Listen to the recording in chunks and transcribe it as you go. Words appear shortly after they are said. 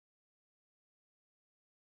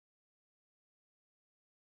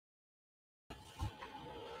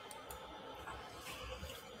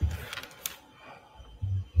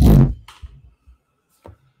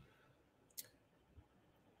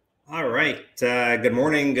All right. Good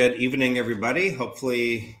morning, good evening, everybody.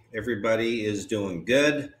 Hopefully, everybody is doing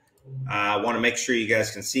good. I want to make sure you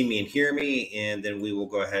guys can see me and hear me, and then we will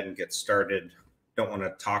go ahead and get started. Don't want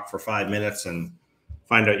to talk for 5 minutes and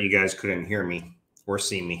find out you guys couldn't hear me or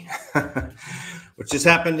see me, which has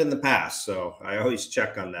happened in the past. So I always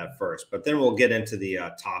check on that first. But then we'll get into the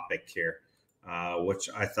topic here, which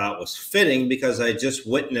I thought was fitting because I just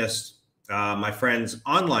witnessed my friend's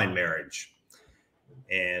online marriage.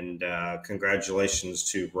 And congratulations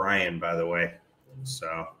to Ryan, by the way.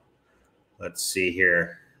 So let's see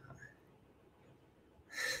here.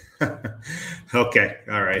 Okay.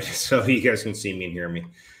 All right. So you guys can see me and hear me.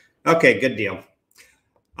 Okay. Good deal.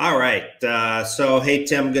 All right. So, hey,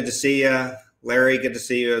 Tim, good to see you. Larry, good to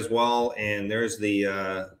see you as well. And there's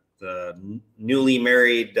the newly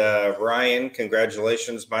married Ryan.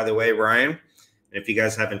 Congratulations, by the way, Ryan. And if you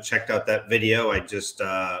guys haven't checked out that video, I just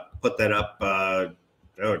put that up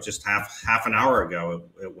just half an hour ago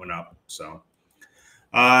it went up. So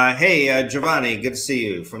hey, Giovanni, good to see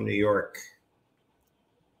you from New York.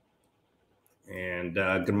 And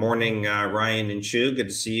good morning, Ryan and Chu, good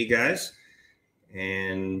to see you guys.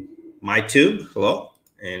 And MyTube, hello.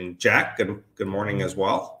 And Jack, good morning as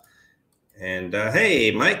well. And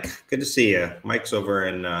hey, Mike, good to see you. Mike's over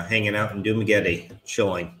and hanging out in Dumagetti,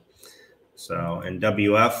 chilling. So, and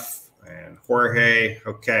WF and Jorge,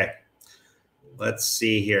 okay. Let's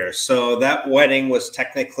see here. So that wedding was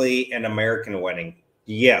technically an American wedding.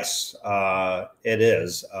 Yes, it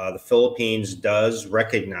is. The Philippines does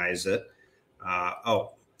recognize it.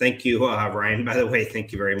 Oh, thank you, Ryan. By the way,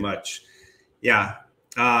 thank you very much. Yeah,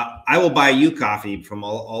 I will buy you coffee from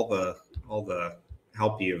all the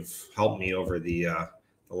help you've helped me over the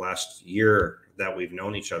last year that we've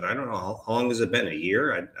known each other. I don't know how long has it been? A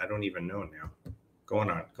year? I don't even know now. Going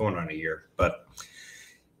on a year, but.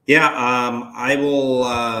 Yeah, I will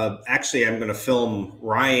actually, I'm going to film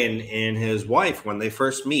Ryan and his wife when they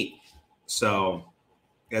first meet. So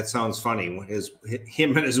that sounds funny.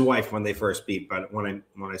 Him and his wife when they first meet, but when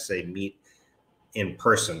I say meet in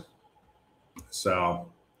person.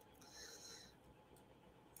 So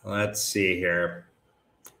let's see here.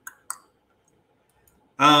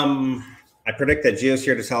 I predict that Gio's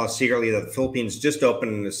here to tell us secretly that the Philippines just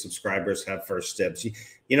opened and the subscribers have first dibs.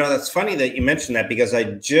 You know, that's funny that you mentioned that because I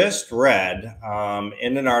just read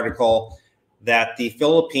in an article that the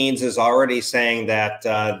Philippines is already saying that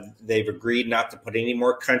they've agreed not to put any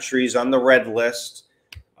more countries on the red list.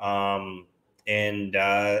 And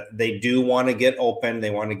they do want to get open.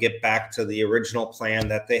 They want to get back to the original plan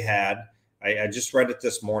that they had. I just read it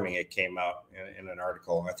this morning. It came out in an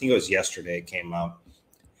article. I think it was yesterday it came out.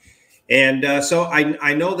 And so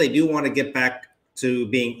I know they do want to get back to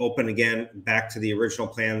being open again, back to the original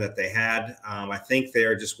plan that they had. I think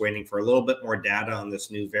they're just waiting for a little bit more data on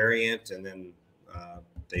this new variant, and then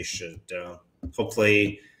they should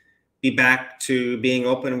hopefully be back to being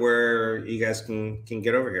open where you guys can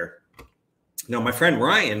get over here. Now, my friend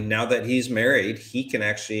Ryan, now that he's married, he can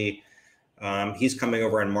actually, he's coming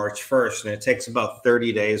over on March 1st, and it takes about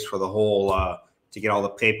 30 days for the whole, to get all the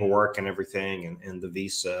paperwork and everything and the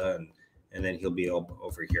visa, and then he'll be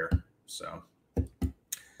over here. So,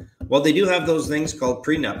 well, they do have those things called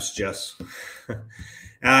prenups, Jess.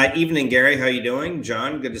 Evening, Gary. How you doing?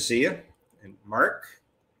 John, good to see you. And Mark.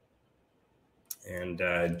 And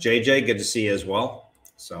JJ, good to see you as well.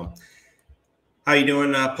 So, how you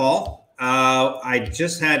doing, Paul? I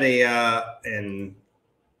just had a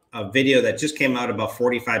video that just came out about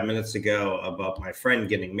 45 minutes ago about my friend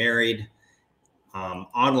getting married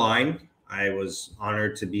online. I was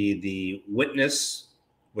honored to be the witness,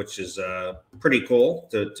 which is pretty cool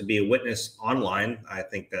to be a witness online. I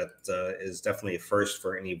think that is definitely a first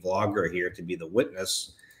for any vlogger here to be the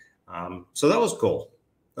witness. So that was cool.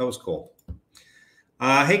 That was cool.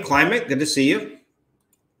 Hey, Climate, good to see you.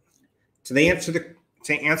 To answer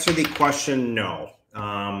the question, no.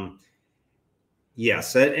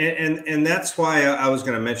 Yes, and that's why I was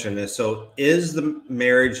going to mention this. So is the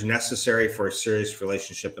marriage necessary for a serious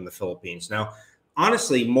relationship in the Philippines? Now,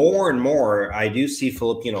 honestly, more and more, I do see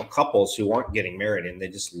Filipino couples who aren't getting married and they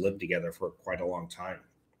just live together for quite a long time.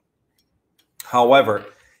 However,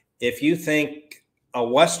 if you think a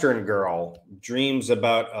Western girl dreams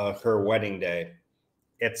about her wedding day,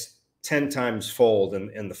 it's 10 times fold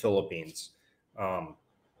in the Philippines.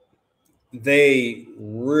 They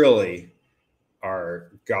really are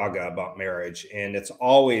gaga about marriage, and it's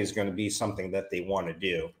always going to be something that they want to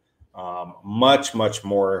do, much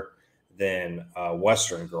more than a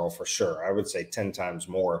Western girl, for sure. I would say 10 times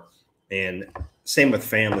more. And same with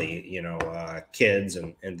family, you know, kids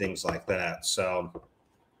and things like that. So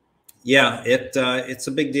Yeah, it's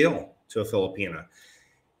a big deal to a Filipina,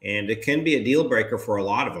 and it can be a deal breaker for a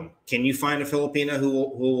lot of them. Can you find a Filipina who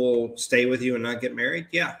will stay with you and not get married?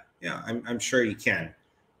 Yeah, yeah, I'm sure you can.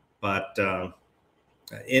 But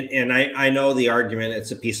and I know the argument.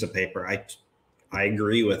 It's a piece of paper. I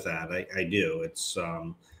agree with that. I do. It's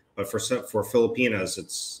but for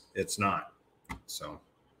Filipinas, it's not. So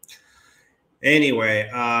anyway,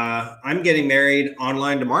 I'm getting married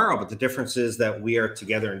online tomorrow, but the difference is that we are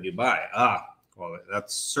together in Dubai. Well,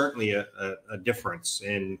 that's certainly a difference.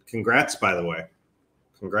 And congrats, by the way.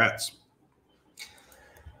 Congrats.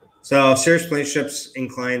 So serious relationships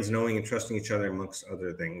inclines knowing and trusting each other amongst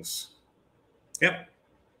other things. Yep.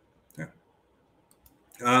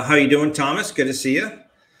 Yeah. How you doing, Thomas? Good to see you.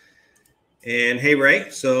 And hey, Ray.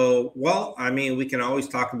 So, well, I mean, we can always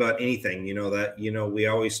talk about anything. You know that. We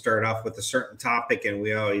always start off with a certain topic, and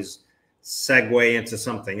we always segue into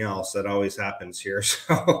something else. That always happens here.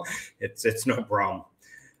 So, it's no problem.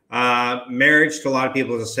 Marriage to a lot of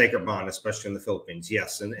people is a sacred bond, especially in the Philippines.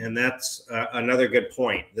 Yes, and that's another good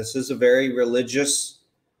point. This is a very religious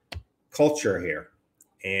culture here,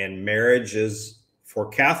 and marriage is for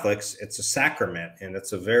Catholics. It's a sacrament, and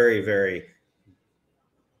it's a very, very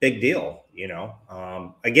big deal.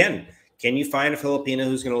 Again, can you find a Filipino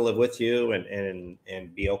who's going to live with you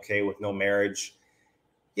and be okay with no marriage?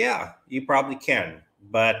 Yeah, you probably can.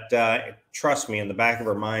 But trust me, in the back of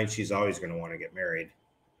her mind, she's always going to want to get married.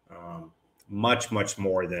 Much, much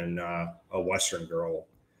more than a Western girl.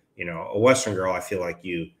 A Western girl, I feel like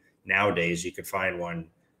nowadays you could find one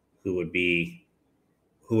who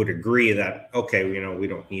would agree that, okay, we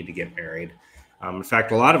don't need to get married. In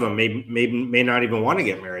fact, a lot of them may not even want to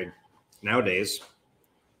get married nowadays.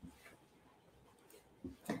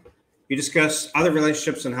 You discuss other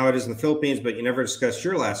relationships and how it is in the Philippines, but you never discuss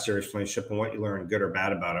your last serious relationship and what you learned, good or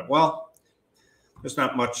bad, about it. Well, there's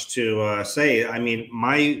not much to say. I mean,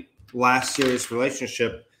 my last serious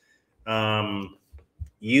relationship,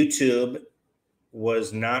 YouTube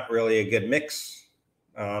was not really a good mix.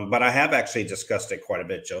 But I have actually discussed it quite a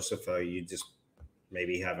bit, Joseph. You just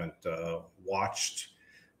maybe haven't watched,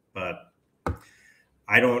 but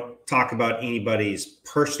I don't talk about anybody's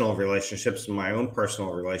personal relationships. In my own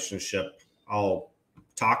personal relationship, I'll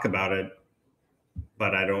talk about it,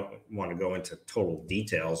 but I don't want to go into total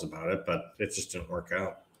details about it, but it just didn't work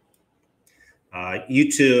out.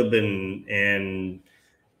 YouTube and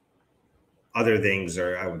other things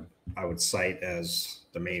I would cite as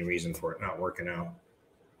the main reason for it not working out.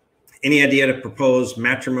 Any idea to propose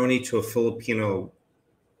matrimony to a Filipino?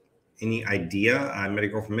 Any idea? I met a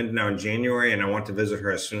girl from Mindanao in January, and I want to visit her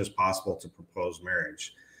as soon as possible to propose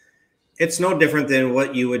marriage. It's no different than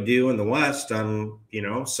what you would do in the West, some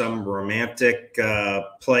romantic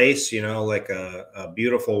place, like a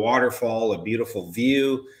beautiful waterfall, a beautiful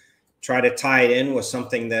view. Try to tie it in with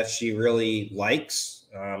something that she really likes.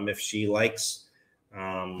 If she likes,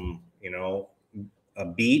 a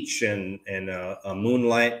beach and a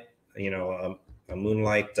moonlight, a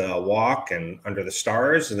moonlight walk and under the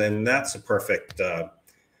stars, then that's a perfect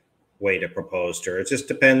way to propose to her. It just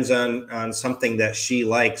depends on something that she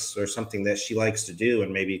likes or something that she likes to do,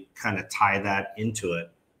 and maybe kind of tie that into it.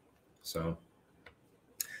 So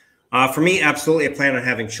for me, absolutely, I plan on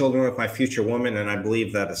having children with my future woman, and I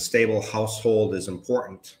believe that a stable household is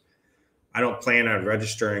important. I don't plan on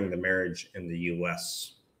registering the marriage in the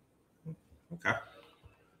U.S. Okay.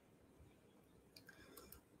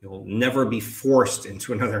 You'll never be forced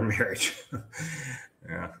into another marriage.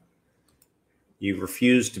 Yeah. You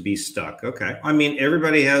refuse to be stuck. Okay. I mean,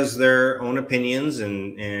 everybody has their own opinions,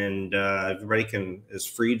 and everybody is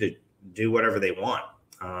free to do whatever they want.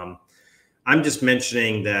 I'm just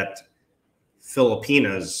mentioning that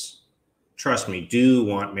Filipinas, trust me, do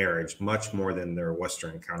want marriage much more than their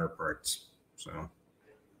Western counterparts.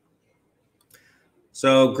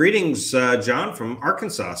 So greetings, John from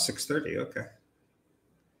Arkansas, 6:30. Okay.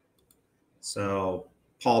 So,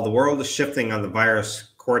 Paul, the world is shifting on the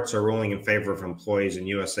virus. Courts are ruling in favor of employees in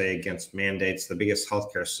USA against mandates. The biggest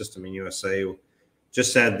healthcare system in USA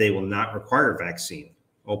just said they will not require vaccine.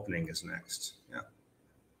 Opening is next. Yeah.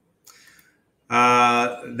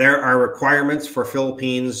 There are requirements for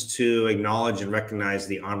Philippines to acknowledge and recognize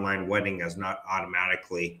the online wedding as not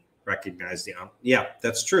automatically recognized. Yeah,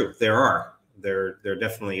 that's true. There are. There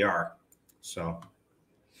definitely are. So.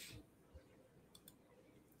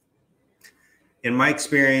 In my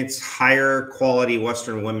experience, higher quality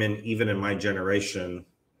Western women, even in my generation,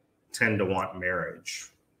 tend to want marriage.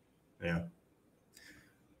 Yeah. I'm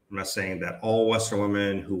not saying that all Western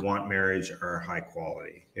women who want marriage are high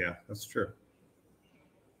quality. Yeah, that's true.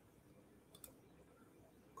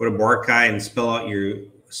 Go to Boracay and spell out your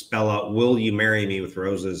spell out, "Will you marry me?" with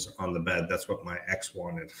roses on the bed. That's what my ex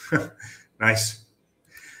wanted. Nice.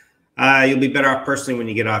 You'll be better off personally when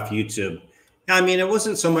you get off YouTube. I mean, it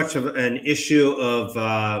wasn't so much of an issue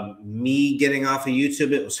of me getting off of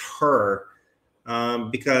YouTube. It was her,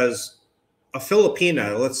 because a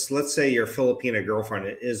Filipina, let's say your Filipina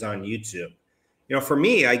girlfriend is on YouTube. You know, for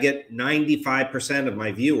me, I get 95% of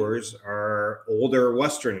my viewers are older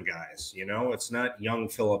Western guys. You know, it's not young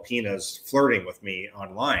Filipinas flirting with me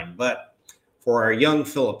online. But for our young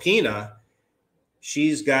Filipina,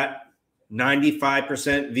 she's got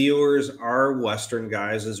 95% viewers are Western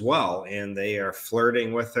guys as well. And they are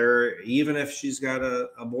flirting with her, even if she's got a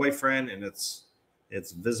boyfriend and it's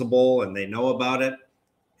visible and they know about it.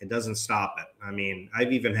 It doesn't stop it. I mean,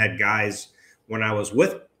 I've even had guys when I was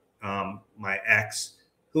with my ex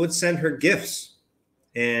who would send her gifts.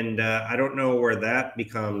 And I don't know where that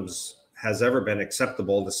has ever been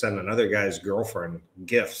acceptable to send another guy's girlfriend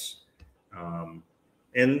gifts.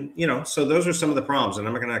 And, you know, so those are some of the problems, and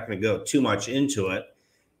I'm not going to go too much into it.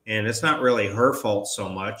 And it's not really her fault so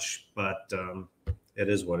much, but it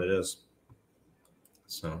is what it is.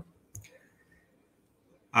 So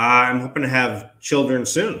I'm hoping to have children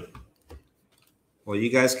soon. Well, you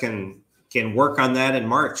guys can work on that in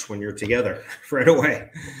March when you're together right away.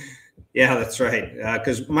 Yeah, that's right.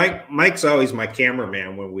 Because Mike's always my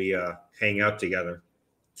cameraman when we hang out together.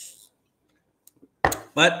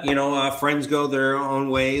 But, you know, friends go their own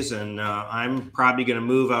ways, and I'm probably going to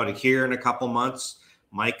move out of here in a couple months.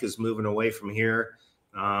 Mike is moving away from here.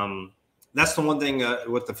 That's the one thing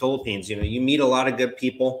with the Philippines. You know, you meet a lot of good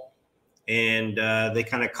people, and they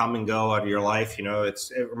kind of come and go out of your life. You know, it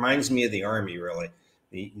reminds me of the Army, really.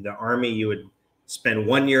 The Army, you would spend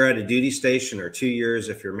 1 year at a duty station or 2 years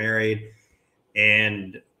if you're married,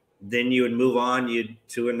 and then you would move on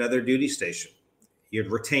to another duty station. You'd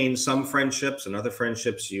retain some friendships, and other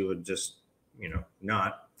friendships you would just, you know,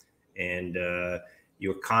 not. And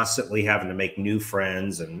you're constantly having to make new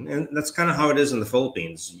friends. And that's kind of how it is in the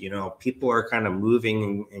Philippines. You know, people are kind of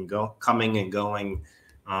moving and coming and going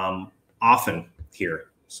often here.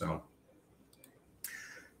 So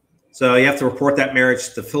you have to report that marriage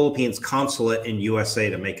to the Philippines consulate in USA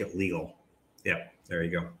to make it legal. Yeah, there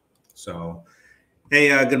you go. So, hey,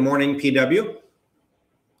 good morning, PW.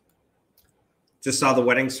 Just saw the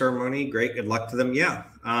wedding ceremony. Great. Good luck to them. Yeah.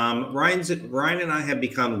 Ryan and I have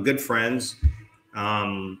become good friends.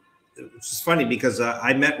 Which is funny because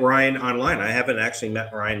I met Ryan online. I haven't actually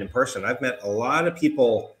met Ryan in person. I've met a lot of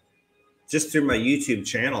people just through my YouTube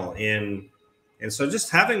channel. And so just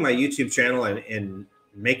having my YouTube channel and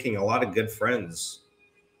making a lot of good friends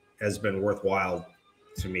has been worthwhile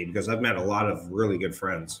to me because I've met a lot of really good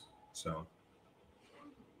friends. So.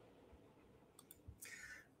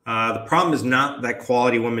 The problem is not that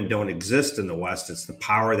quality women don't exist in the West. It's the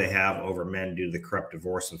power they have over men due to the corrupt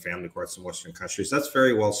divorce and family courts in Western countries. That's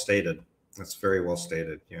very well stated. That's very well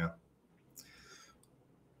stated. Yeah.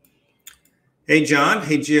 Hey, John.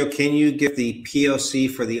 Hey, Gio, can you give the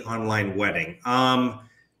POC for the online wedding?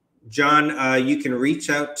 John, you can reach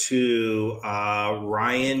out to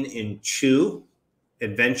Ryan and Chu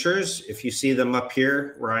Adventures. If you see them up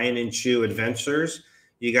here, Ryan and Chu Adventures,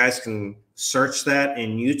 you guys can search that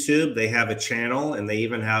in YouTube. They have a channel, and they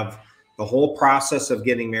even have the whole process of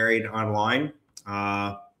getting married online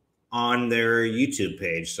on their YouTube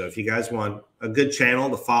page. So if you guys want a good channel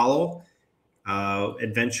to follow,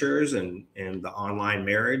 adventures and the online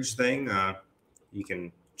marriage thing, you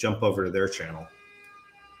can jump over to their channel.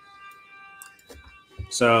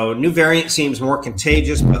 So new variant seems more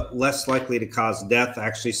contagious, but less likely to cause death.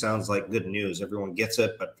 Actually sounds like good news. Everyone gets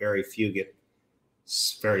it, but very few get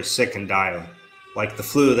very sick and die, like the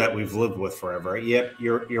flu that we've lived with forever. Yep,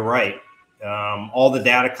 you're right. All the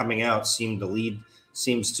data coming out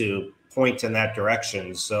seems to point in that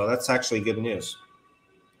direction. So that's actually good news.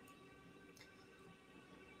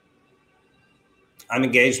 I'm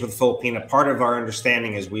engaged with Filipina. Part of our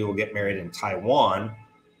understanding is we will get married in Taiwan.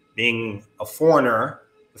 Being a foreigner,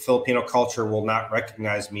 the Filipino culture will not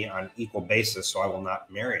recognize me on equal basis, so I will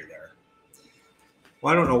not marry there.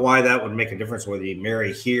 Well, I don't know why that would make a difference whether you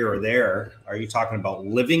marry here or there. Are you talking about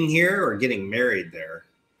living here or getting married there?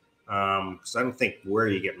 Because I don't think where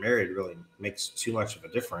you get married really makes too much of a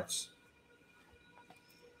difference.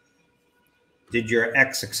 Did your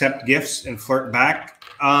ex accept gifts and flirt back?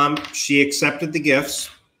 She accepted the gifts.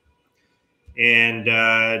 And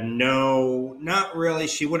no, not really.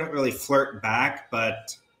 She wouldn't really flirt back,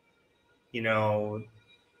 but, you know,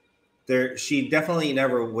 she definitely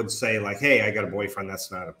never would say like, hey, I got a boyfriend,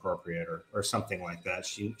 that's not appropriate, or something like that.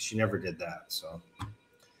 She never did that. So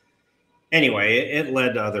anyway, it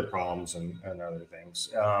led to other problems and other things.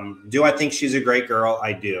 Do I think she's a great girl?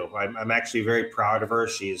 I do. I'm actually very proud of her.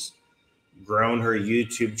 She's grown her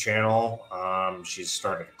YouTube channel. She's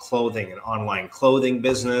started an online clothing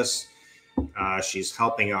business. She's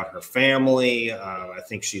helping out her family. I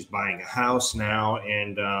think she's buying a house now.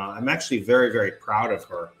 And I'm actually very, very proud of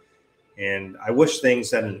her. And I wish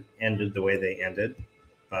things hadn't ended the way they ended.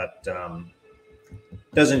 But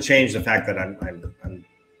doesn't change the fact that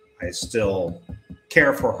I still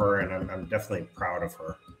care for her, and I'm definitely proud of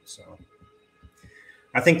her. So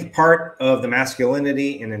I think the part of the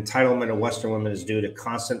masculinity and entitlement of Western women is due to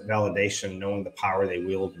constant validation, knowing the power they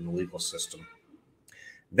wield in the legal system.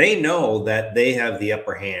 They know that they have the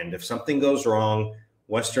upper hand. If something goes wrong,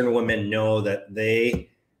 Western women know that they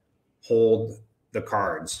hold the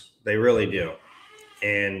cards. They really do.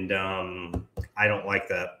 And I don't like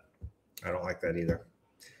that. I don't like that either.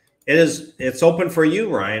 It's open for you,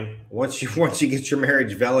 Ryan. Once you get your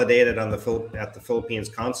marriage validated at the Philippines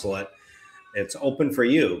consulate, it's open for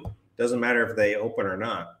you. Doesn't matter if they open or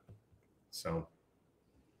not. So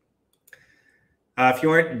if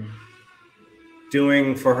you aren't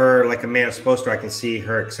doing for her like a man is supposed to, I can see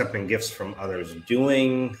her accepting gifts from others.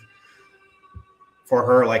 Doing for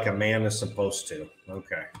her like a man is supposed to.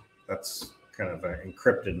 Okay. That's kind of an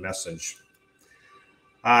encrypted message.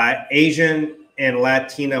 Asian and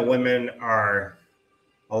Latina women are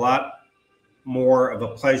a lot more of a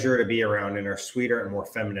pleasure to be around and are sweeter and more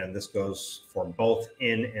feminine. This goes for both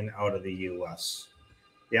in and out of the U.S.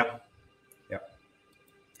 Yep. Yep.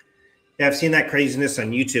 Yeah, I've seen that craziness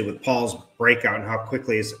on YouTube with Paul's breakout and how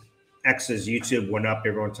quickly his ex's YouTube went up.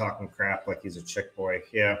 Everyone talking crap like he's a chick boy.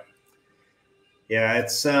 Yeah. Yeah,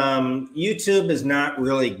 it's YouTube is not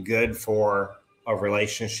really good for a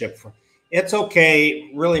relationship. It's okay,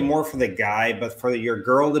 really more for the guy, but for your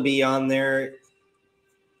girl to be on there,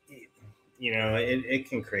 you know, it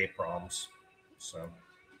can create problems. So if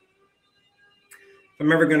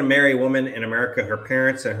I'm ever going to marry a woman in America, her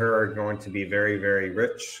parents and her are going to be very, very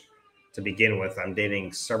rich to begin with. I'm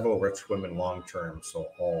dating several rich women long term, so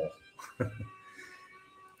all.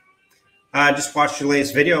 Just watched your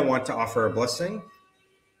latest video. I want to offer a blessing.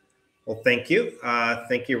 Well, thank you.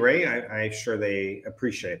 Thank you, Ray. I'm sure they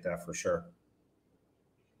appreciate that for sure.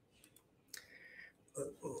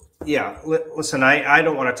 Yeah, listen, I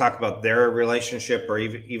don't want to talk about their relationship or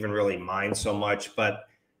even really mine so much, but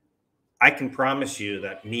I can promise you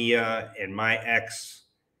that Mia and my ex,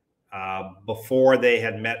 before they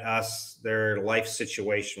had met us, their life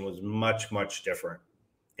situation was much, much different.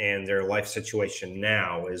 And their life situation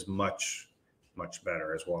now is much, much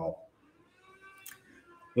better as well.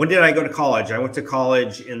 When did I go to college? I went to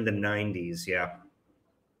college in the 90s. Yeah.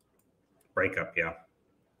 Breakup. Yeah.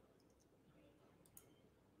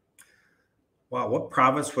 Wow. What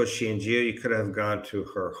province was she in, Gio? You could have gone to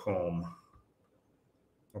her home.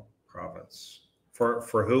 What province?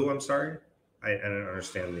 For who? I'm sorry. I don't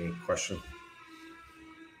understand the question.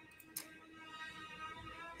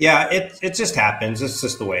 Yeah, it just happens. It's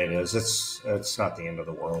just the way it is. It's not the end of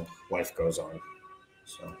the world. Life goes on.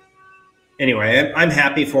 So anyway, I'm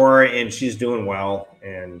happy for her, and she's doing well,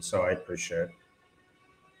 and so I appreciate it.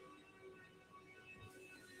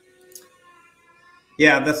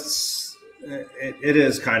 Yeah, it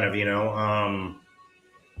is kind of, you know,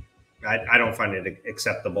 I don't find it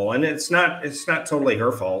acceptable, and it's not totally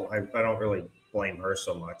her fault. I don't really blame her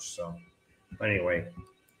so much. So anyway,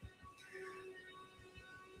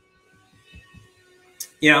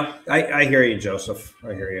 yeah, I hear you, Joseph.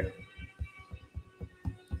 I hear you.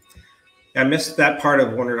 I missed that part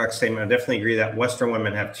of Wonder Duck's statement. I definitely agree that Western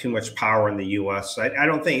women have too much power in the U.S. I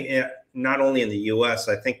don't think not only in the U.S.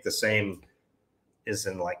 I think the same is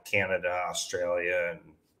in like Canada, Australia, and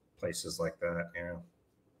places like that. Yeah,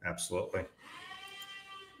 absolutely.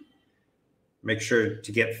 Make sure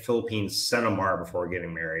to get Philippines Senomar before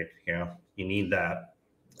getting married. Yeah, you need that.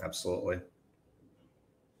 Absolutely.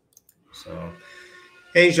 So,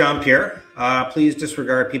 hey, Jean-Pierre, please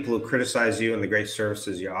disregard people who criticize you and the great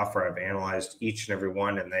services you offer. I've analyzed each and every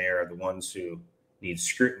one, and they are the ones who need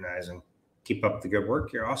scrutinizing. Keep up the good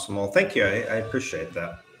work. You're awesome. Well, thank you. I appreciate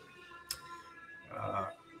that.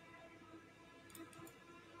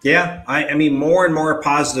 Yeah, I mean, more and more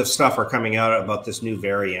positive stuff are coming out about this new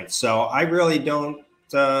variant. So I really don't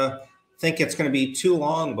think it's going to be too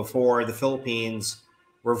long before the Philippines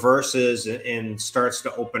reverses and starts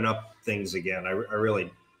to open up things again.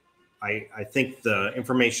 I think the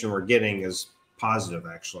information we're getting is positive,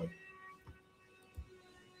 actually.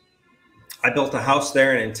 I built a house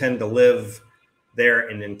there and intend to live there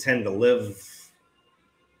and intend to live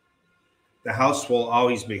The house will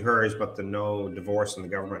always be hers, but the no divorce in the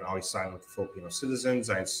government always signed with the Filipino citizens.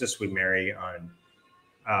 I insist we marry on.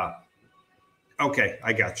 Uh, okay,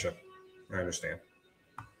 I gotcha. I understand.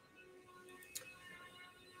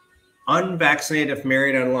 Unvaccinated if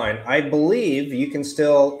married online. I believe you can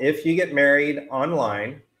still, if you get married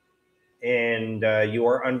online and you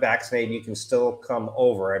are unvaccinated, you can still come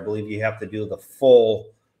over. I believe you have to do the full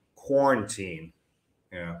quarantine.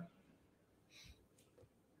 Yeah.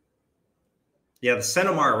 Yeah, the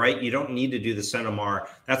Cenomar, right? You don't need to do the Cenomar.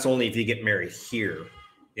 That's only if you get married here.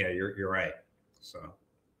 Yeah, you're right. So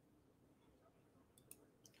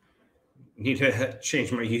need to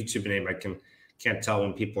change my YouTube name. I can't tell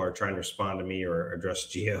when people are trying to respond to me or address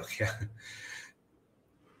Geo. Yeah.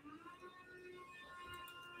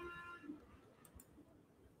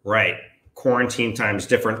 Right. Quarantine time is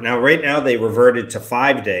different. Now, right now they reverted to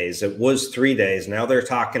 5 days. It was 3 days. Now they're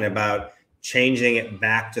talking about changing it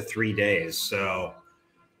back to 3 days. So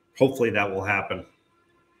hopefully that will happen.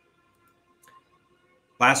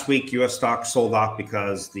 Last week, U.S. stocks sold off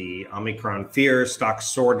because the Omicron fears. Stocks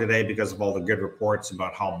soared today because of all the good reports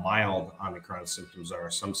about how mild Omicron symptoms are.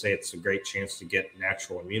 Some say it's a great chance to get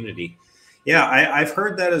natural immunity. Yeah, I've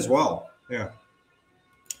heard that as well. Yeah.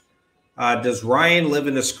 Does Ryan live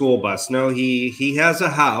in a school bus? No, he has a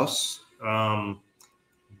house,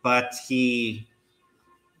 but he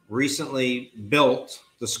recently built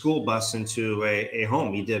the school bus into a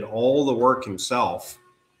home. He did all the work himself,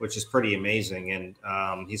 which is pretty amazing. And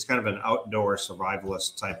he's kind of an outdoor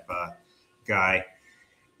survivalist type guy.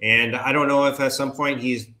 And I don't know if at some point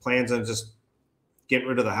he plans on just getting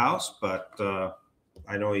rid of the house, but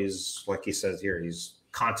I know he's, like he says here, he's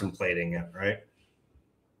contemplating it, right?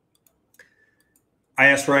 I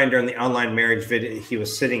asked Ryan during the online marriage video, he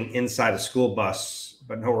was sitting inside a school bus,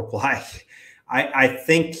 but no reply. I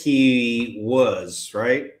think he was,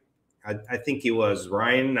 right? I think he was.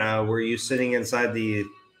 Ryan, were you sitting inside the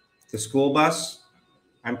school bus?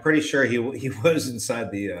 I'm pretty sure he was inside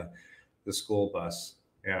the school bus.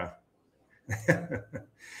 Yeah.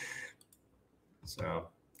 So,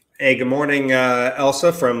 hey, good morning,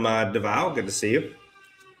 Elsa from Davao. Good to see you.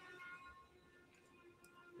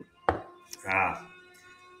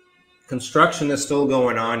 Construction is still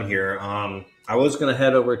going on here. I was going to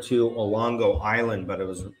head over to Olongo Island, but it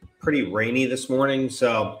was pretty rainy this morning.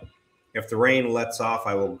 So if the rain lets off,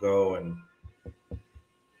 I will go and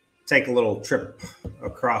take a little trip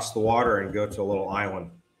across the water and go to a little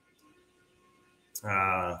island.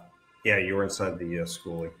 Yeah, you were inside the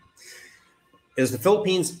schoolie. Is the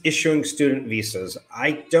Philippines issuing student visas?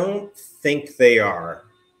 I don't think they are.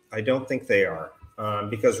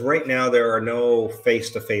 Because right now there are no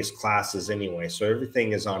face-to-face classes anyway, so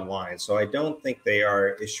everything is online. So I don't think they are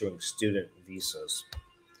issuing student visas.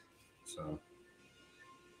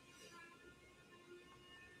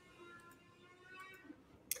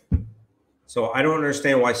 So I don't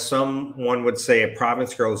understand why someone would say a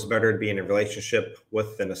province girl is better to be in a relationship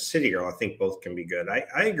with than a city girl. I think both can be good.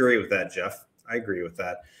 I agree with that, Jeff. I agree with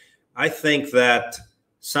that. I think that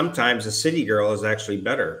sometimes a city girl is actually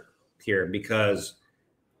better here because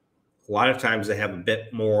a lot of times they have a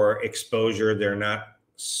bit more exposure. They're not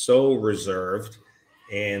so reserved,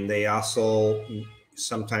 and they also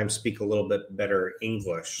sometimes speak a little bit better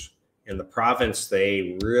English. In the province,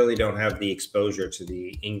 they really don't have the exposure to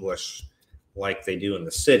the English like they do in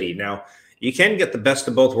the city. Now, you can get the best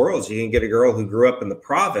of both worlds. You can get a girl who grew up in the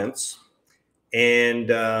province and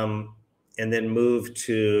then move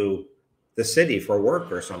to the city for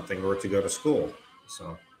work or something, or to go to school.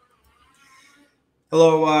 So,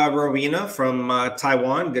 hello, Rowena from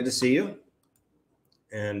Taiwan. Good to see you.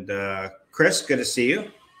 And Chris, good to see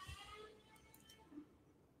you.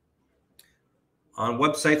 On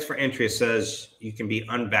websites for entry, it says you can be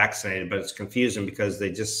unvaccinated, but it's confusing because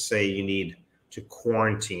they just say you need to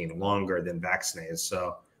quarantine longer than vaccinated.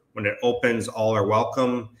 So when it opens, all are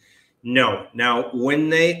welcome. No. Now, when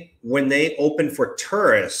they opened for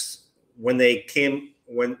tourists, when they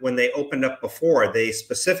opened up before, they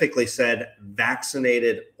specifically said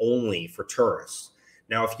vaccinated only for tourists.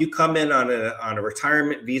 Now, if you come in on a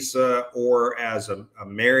retirement visa or as a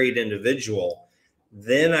married individual,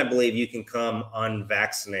 then I believe you can come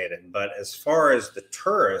unvaccinated. But as far as the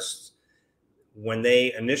tourists, when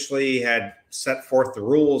they initially had set forth the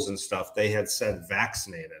rules and stuff, they had said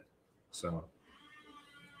vaccinated. So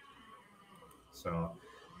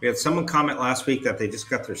we had someone comment last week that they just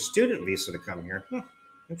got their student visa to come here.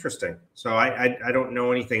 Interesting. So I don't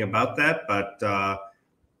know anything about that, but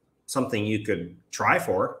something you could try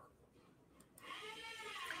for.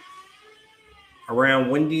 Around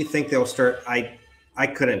when do you think they'll start? I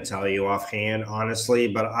couldn't tell you offhand, honestly,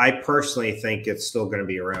 but I personally think it's still going to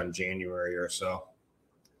be around January or so.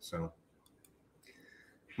 So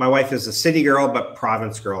my wife is a city girl, but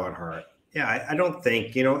province girl at heart. Yeah, I don't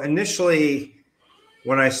think, initially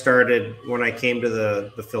when I came to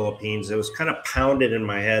the Philippines, it was kind of pounded in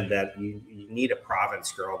my head that you need a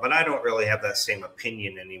province girl, but I don't really have that same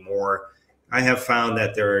opinion anymore. I have found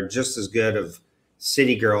that there are just as good of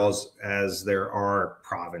city girls as there are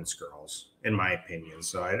province girls, in my opinion.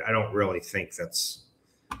 So I don't really think that's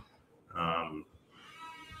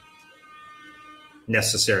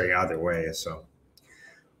necessary either way. So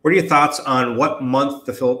what are your thoughts on what month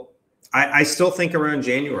I still think around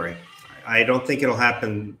January. I don't think it'll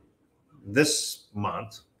happen this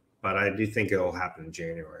month, but I do think it'll happen in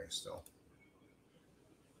January still.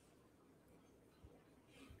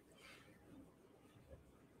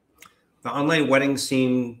 The online weddings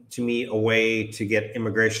seem to me a way to get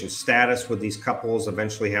immigration status. Would these couples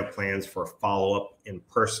eventually have plans for a follow-up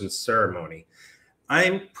in-person ceremony?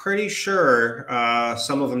 I'm pretty sure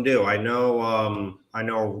some of them do. I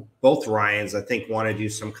know both Ryans, I think, want to do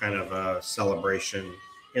some kind of a celebration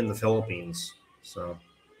in the Philippines. So,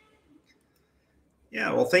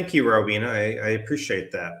 yeah, well, thank you, Robina. I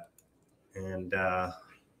appreciate that. And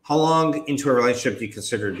how long into a relationship do you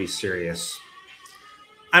consider to be serious?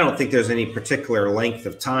 I don't think there's any particular length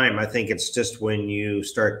of time. I think it's just when you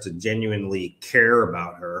start to genuinely care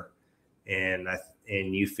about her,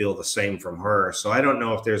 and you feel the same from her. So I don't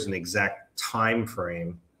know if there's an exact time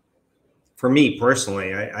frame. For me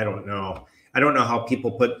personally, I don't know. I don't know how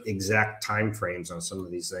people put exact time frames on some of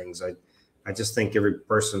these things. I just think every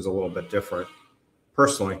person's a little bit different,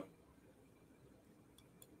 personally.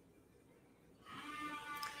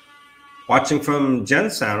 Watching from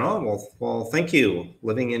Gensound. Oh, well, thank you.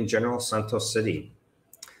 Living in General Santos City.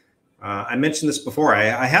 I mentioned this before.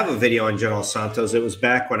 I have a video on General Santos. It was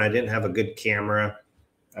back when I didn't have a good camera.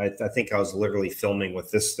 I think I was literally filming with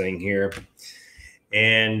this thing here.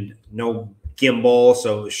 And no gimbal,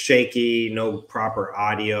 so it was shaky, no proper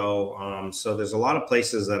audio. So there's a lot of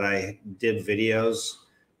places that I did videos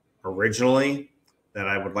originally that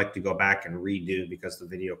I would like to go back and redo because the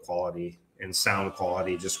video quality and sound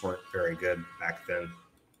quality just weren't very good back then.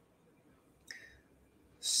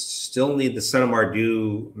 Still need the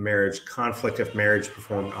Senomardu marriage conflict. If marriage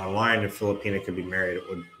performed online, if Filipina could be married, it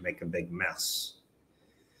would make a big mess.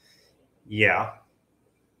 Yeah.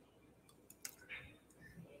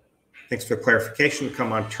 Thanks for the clarification. To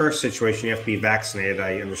come on tourist situation, you have to be vaccinated.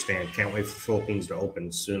 I understand. Can't wait for the Philippines to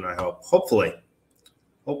open soon, I hope. Hopefully.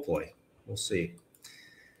 We'll see.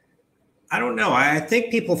 I don't know. I think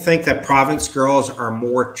people think that province girls are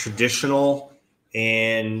more traditional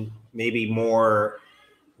and maybe more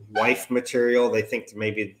wife material. They think that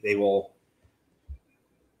maybe they will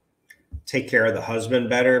take care of the husband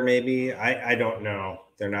better, maybe. I don't know.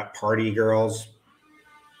 They're not party girls.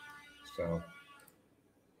 So,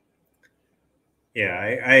 yeah,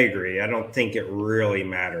 I agree. I don't think it really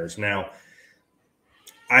matters. Now,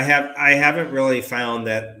 I haven't really found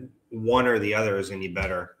that one or the other is any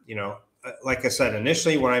better. Like I said,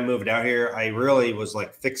 initially when I moved out here, I really was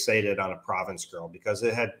like fixated on a province girl because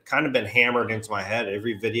it had kind of been hammered into my head.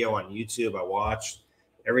 Every video on YouTube I watched,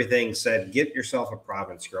 everything said, get yourself a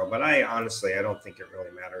province girl. But I don't think it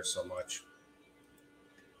really matters so much.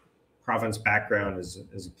 Province background is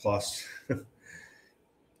a plus.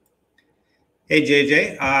 Hey,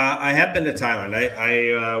 JJ, I have been to Thailand.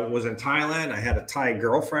 I was in Thailand. I had a Thai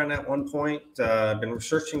girlfriend at one point. I've been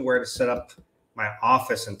researching where to set up my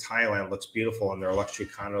office in Thailand. Looks beautiful, and there are luxury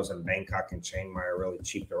condos in Bangkok and Chiang Mai are really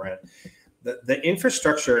cheap to rent. The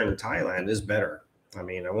infrastructure in Thailand is better. I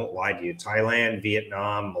mean, I won't lie to you. Thailand,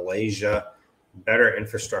 Vietnam, Malaysia, better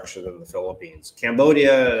infrastructure than the Philippines.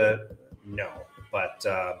 Cambodia, no. But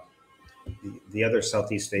the other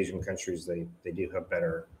Southeast Asian countries, they do have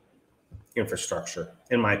better infrastructure,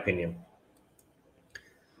 in my opinion.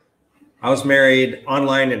 I was married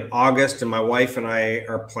online in August, and my wife and I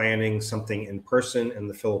are planning something in person in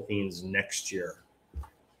the Philippines next year.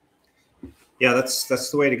 Yeah, that's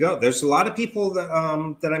the way to go. There's a lot of people that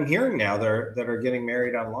I'm hearing now that are getting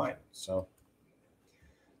married online. So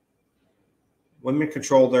women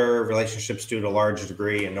control their relationships to a large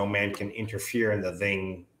degree, and no man can interfere in the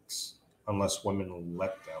things unless women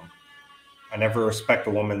let them. I never respect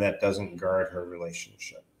a woman that doesn't guard her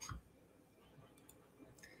relationship.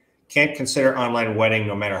 Can't consider online wedding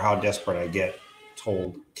no matter how desperate I get.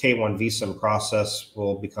 Told K1 visa and process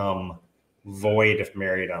will become void if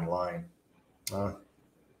married online.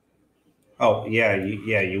 Oh yeah,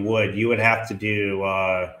 you would. You would have to do.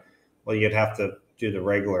 You'd have to do the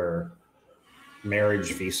regular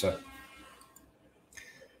marriage visa.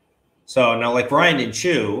 So now, like Ryan and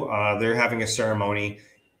Chu, they're having a ceremony,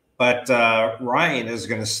 but Ryan is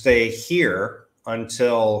going to stay here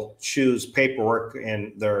until Chu's paperwork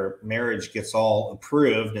and their marriage gets all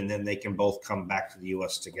approved, and then they can both come back to the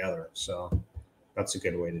U.S. together. So that's a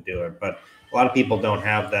good way to do it. But a lot of people don't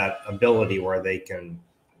have that ability where they can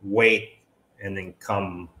wait and then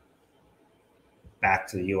come back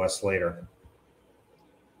to the U.S. later.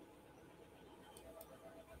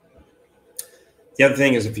 The other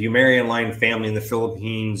thing is, if you marry online family in the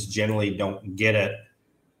Philippines, generally don't get it.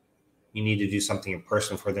 You need to do something in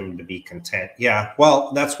person for them to be content. Yeah,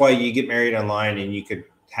 well, that's why you get married online, and you could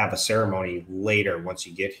have a ceremony later once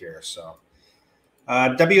you get here. So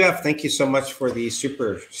WF, thank you so much for the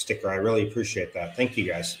super sticker. I really appreciate that. Thank you,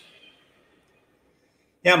 guys.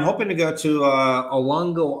 Yeah, I'm hoping to go to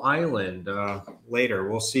Olongo Island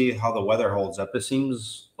later. We'll see how the weather holds up. It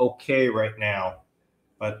seems okay right now,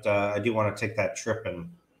 but I do want to take that trip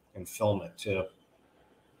and film it too.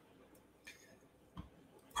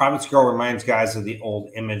 Province Girl reminds guys of the old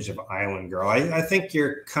image of Island Girl. I think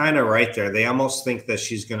you're kind of right there. They almost think that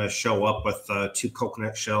she's going to show up with 2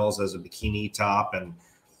 coconut shells as a bikini top and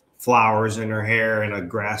flowers in her hair and a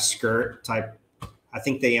grass skirt type. I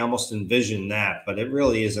think they almost envision that, but it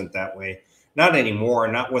really isn't that way. Not anymore,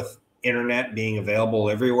 not with internet being available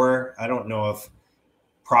everywhere. I don't know if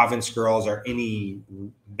province girls are any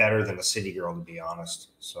better than a city girl, to be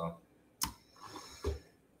honest. So,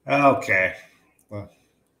 okay. Well,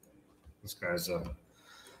 this guy's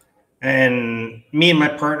and me and my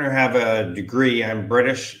partner have a degree. I'm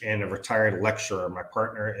British and a retired lecturer. My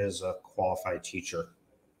partner is a qualified teacher.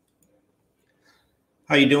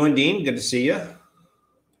 How you doing, Dean? Good to see you.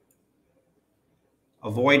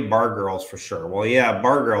 Avoid bar girls for sure. Well, yeah,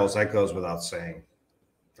 bar girls, that goes without saying.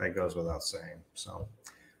 That goes without saying. So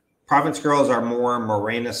province girls are more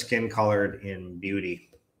morena skin colored in beauty.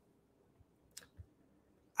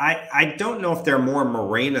 I don't know if they're more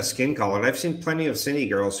morena skin colored. I've seen plenty of city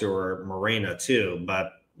girls who are morena too,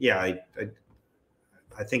 but yeah,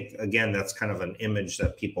 I think again that's kind of an image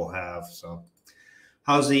that people have. So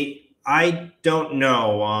how's the? I don't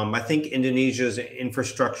know. I think Indonesia's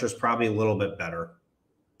infrastructure is probably a little bit better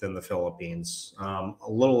than the Philippines. A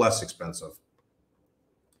little less expensive.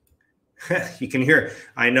 You can hear.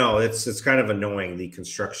 I know it's kind of annoying, the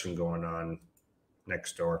construction going on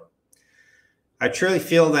next door. I truly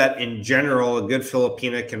feel that in general, a good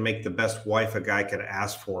Filipina can make the best wife a guy could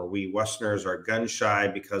ask for. We Westerners are gun shy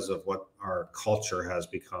because of what our culture has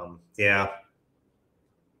become. Yeah.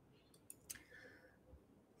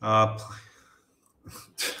 Oh,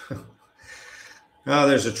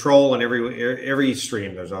 there's a troll in every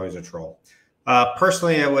stream. There's always a troll.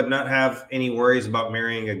 Personally, I would not have any worries about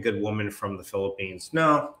marrying a good woman from the Philippines.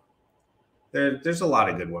 No, there's a lot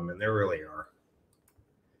of good women. There really are.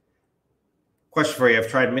 Question for you. I've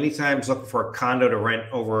tried many times looking for a condo to rent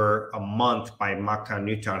over a month by Mactan,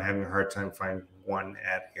 Newtown, having a hard time finding one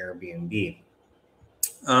at Airbnb.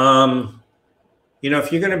 You know, if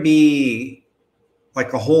you're going to be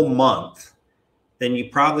like a whole month, then you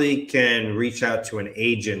probably can reach out to an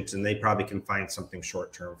agent and they probably can find something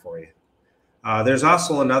short-term for you. There's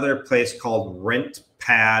also another place called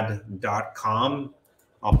rentpad.com.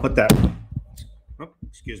 I'll put that,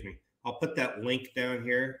 excuse me. I'll put that link down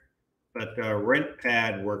here. But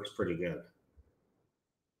RentPad works pretty good.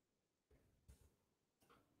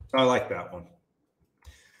 So I like that one.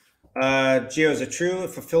 Gio, is it true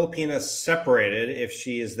if a Filipina is separated, if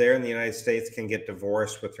she is there in the United States, can get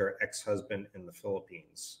divorced with her ex-husband in the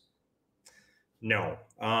Philippines? No,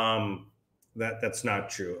 that's not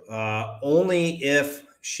true. Only if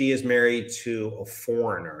she is married to a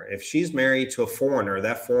foreigner. If she's married to a foreigner,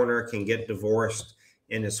 that foreigner can get divorced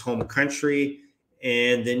in his home country.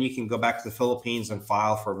 And then you can go back to the Philippines and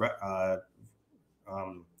file for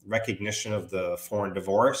recognition of the foreign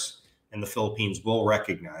divorce, and the Philippines will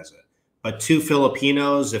recognize it. But 2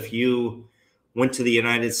 Filipinos, if you went to the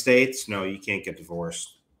United States, no, you can't get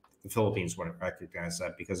divorced. The Philippines wouldn't recognize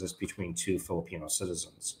that because it's between 2 Filipino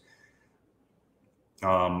citizens.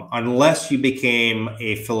 Unless you became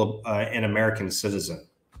an American citizen,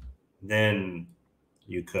 then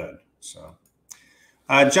you could. So.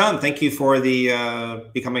 John, thank you for the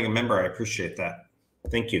becoming a member. I appreciate that.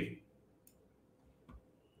 Thank you.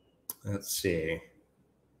 Let's see.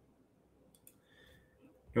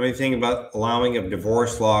 Know anything about allowing a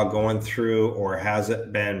divorce law going through, or has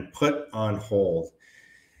it been put on hold?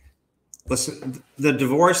 Listen, the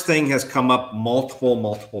divorce thing has come up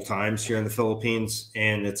multiple times here in the Philippines,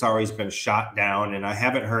 and it's always been shot down, and I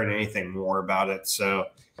haven't heard anything more about it. So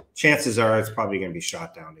chances are it's probably going to be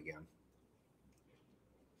shot down again.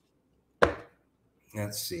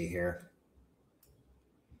 Let's see here.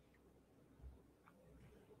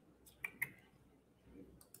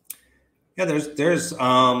 Yeah, there's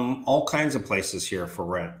all kinds of places here for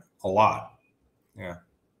rent. A lot. Yeah.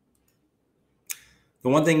 The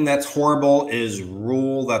one thing that's horrible is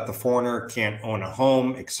rule that the foreigner can't own a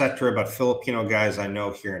home, etc. But Filipino guys I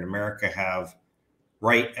know here in America have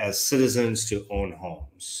right as citizens to own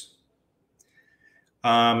homes.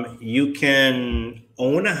 You can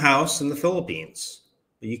own a house in the Philippines.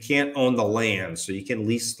 You can't own the land, so you can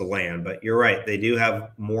lease the land. But you're right; they do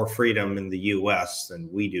have more freedom in the U.S.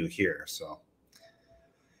 than we do here. So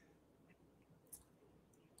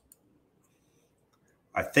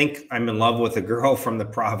I think I'm in love with a girl from the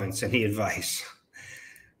province. Any advice?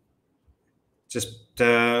 Just,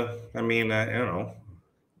 I mean, I don't know.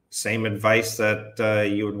 Same advice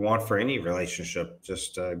that you would want for any relationship.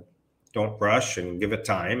 Just don't rush and give it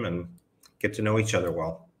time and get to know each other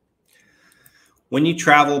well. When you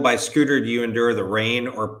travel by scooter, do you endure the rain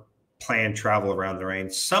or plan travel around the rain?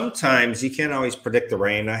 Sometimes you can't always predict the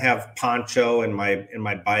rain. I have poncho in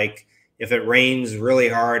my bike. If it rains really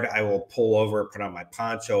hard, I will pull over, put on my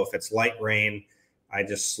poncho. If it's light rain, I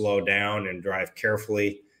just slow down and drive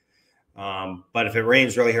carefully. But if it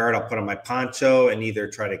rains really hard, I'll put on my poncho and either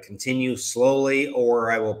try to continue slowly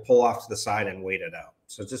or I will pull off to the side and wait it out.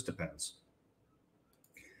 So it just depends.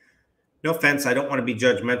 No offense, I don't want to be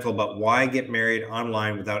judgmental, but why get married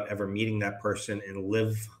online without ever meeting that person and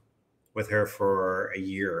live with her for a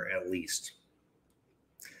year at least?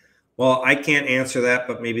 Well, I can't answer that,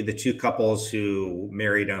 but maybe the two couples who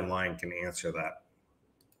married online can answer that.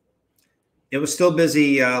 It was still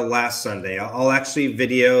busy last Sunday. I'll actually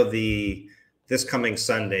video this coming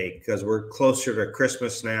Sunday because we're closer to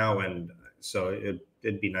Christmas now, and so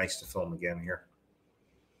it'd be nice to film again here.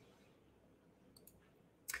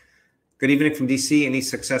 Good evening from DC. Any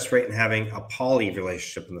success rate in having a poly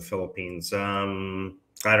relationship in the Philippines? I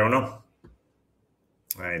don't know.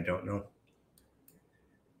 I don't know.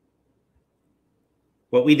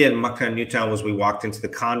 What we did in Mactan, Newtown was we walked into the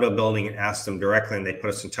condo building and asked them directly, and they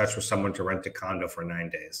put us in touch with someone to rent a condo for 9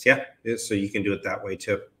 days. Yeah, so you can do it that way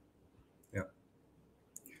too. Yeah.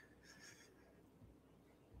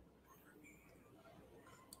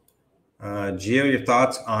 Gio, your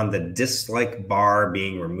thoughts on the dislike bar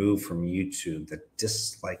being removed from YouTube? The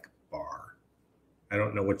dislike bar. I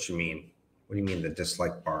don't know what you mean. What do you mean the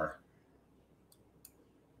dislike bar?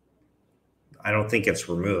 I don't think it's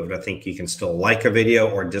removed. I think you can still like a video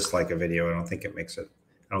or dislike a video. I don't think it makes it.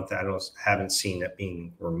 Haven't seen it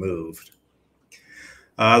being removed.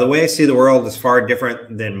 The way I see the world is far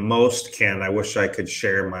different than most can. I wish I could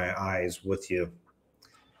share my eyes with you.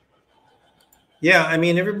 Yeah, I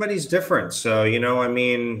mean, everybody's different. So, I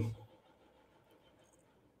mean,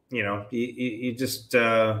 you just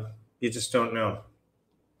don't know.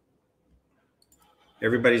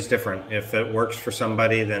 Everybody's different. If it works for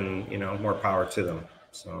somebody, then, more power to them.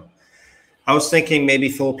 So I was thinking maybe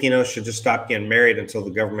Filipinos should just stop getting married until the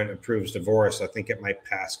government approves divorce. I think it might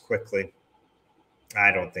pass quickly.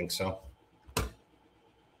 I don't think so.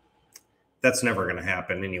 That's never going to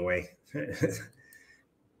happen anyway.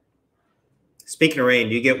 Speaking of rain,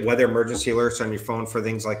 do you get weather emergency alerts on your phone for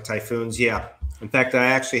things like typhoons? Yeah. In fact, I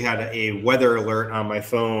actually had a weather alert on my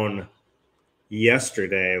phone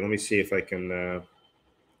yesterday. Let me see if I can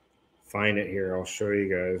find it here. I'll show you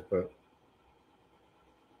guys, or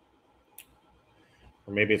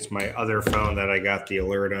maybe it's my other phone that I got the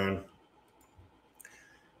alert on.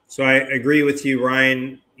 So I agree with you,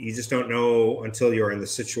 Ryan. You just don't know until you're in the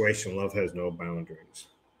situation. Love has no boundaries.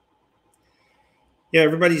 Yeah,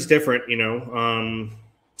 everybody's different,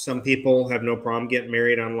 some people have no problem getting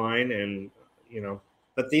married online and,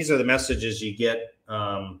 but these are the messages you get.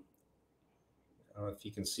 I don't know if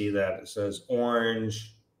you can see that. It says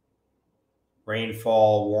orange,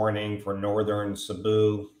 rainfall warning for northern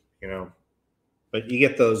Cebu, but you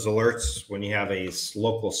get those alerts when you have a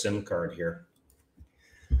local SIM card here.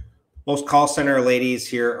 Most call center ladies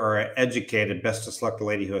here are educated. Best to select a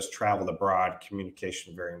lady who has traveled abroad.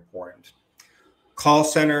 Communication, very important. Call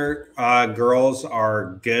center girls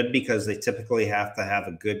are good because they typically have to have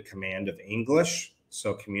a good command of English.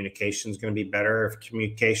 So communication is going to be better. If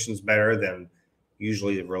communication is better, then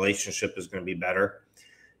usually the relationship is going to be better.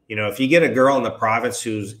 If you get a girl in the province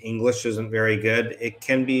whose English isn't very good, it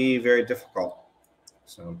can be very difficult.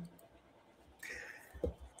 So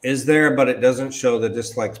is there, but it doesn't show the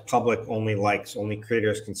dislikes. Public only likes. Only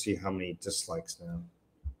creators can see how many dislikes now.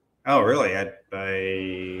 Oh, really? I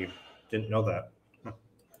didn't know that.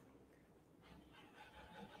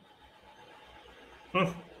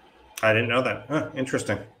 I didn't know that.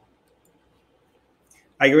 Interesting.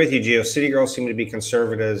 I agree with you, Gio. City girls seem to be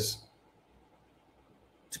conservatives,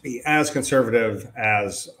 to be as conservative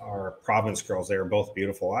as our province girls. They are both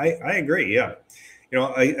beautiful. I agree. Yeah. You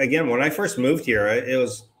know, again, when I first moved here, it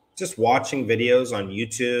was just watching videos on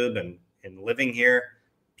YouTube and living here.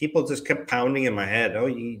 People just kept pounding in my head, oh,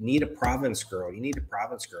 you need a province girl. You need a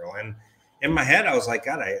province girl. And in my head, I was like,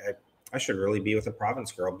 God, I should really be with a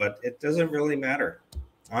province girl. But it doesn't really matter.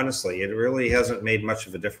 Honestly, it really hasn't made much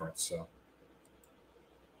of a difference. So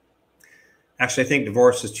actually, I think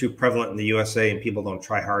divorce is too prevalent in the USA and people don't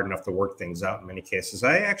try hard enough to work things out in many cases.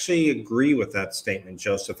 I actually agree with that statement,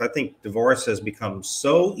 Joseph. I think divorce has become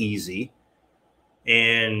so easy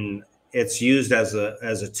and it's used as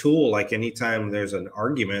a tool. Like anytime there's an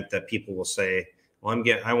argument that people will say, well,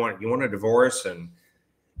 you want a divorce?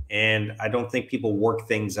 And I don't think people work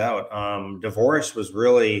things out. Divorce was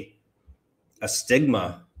really a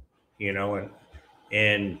stigma, you know,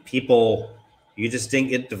 and people, you just didn't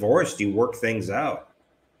get divorced. You work things out.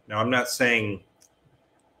 Now, I'm not saying,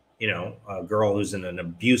 you know, a girl who's in an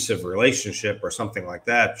abusive relationship or something like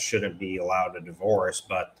that shouldn't be allowed a divorce,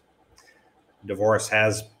 but divorce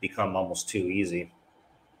has become almost too easy.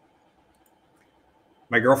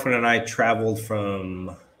 My girlfriend and I traveled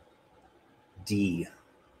from D.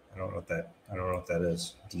 I don't know what that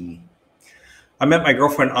is. D. I met my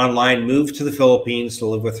girlfriend online, moved to the Philippines to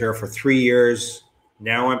live with her for 3 years.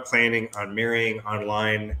 Now I'm planning on marrying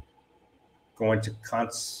online, going to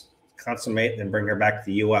consummate and bring her back to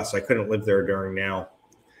the U.S. I couldn't live there during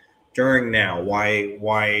now.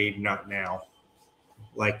 Why not now?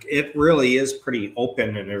 Like, it really is pretty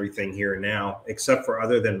open and everything here now, except for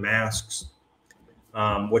other than masks,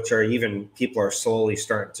 which are even, people are slowly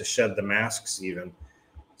starting to shed the masks even.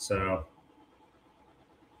 So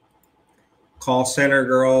call center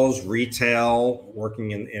girls, retail,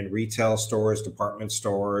 working in retail stores, department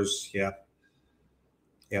stores. Yeah.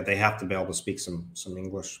 Yeah, they have to be able to speak some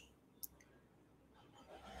English.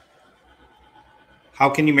 How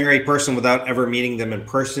can you marry a person without ever meeting them in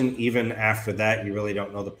person? Even after that, you really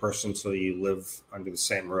don't know the person, so you live under the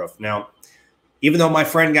same roof. Now, even though my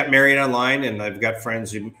friend got married online, and I've got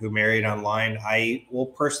friends who married online, I will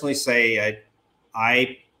personally say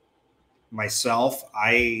I myself,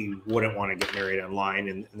 I wouldn't want to get married online.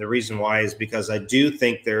 And the reason why is because I do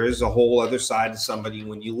think there is a whole other side to somebody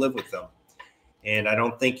when you live with them. And I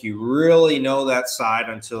don't think you really know that side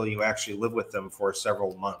until you actually live with them for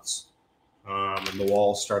several months. And the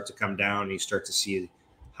walls start to come down and you start to see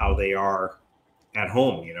how they are at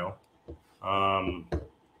home, you know.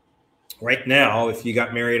 Right now, if you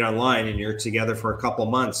got married online and you're together for a couple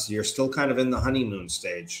months, you're still kind of in the honeymoon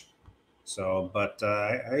stage. So, but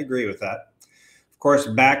I agree with that. Of course,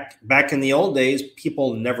 back in the old days,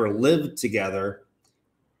 people never lived together.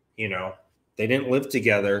 You know, they didn't live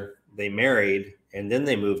together. They married and then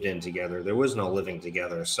they moved in together. There was no living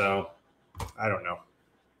together. So I don't know.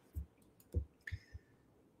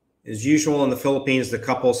 As usual in the Philippines, the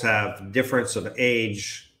couples have difference of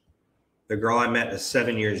age. The girl I met is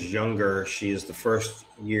 7 years younger. She is the first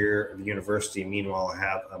year of university. Meanwhile, I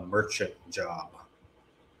have a merchant job.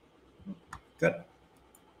 Good. I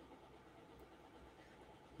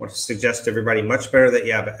want to suggest to everybody, much better that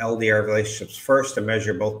you have LDR relationships first to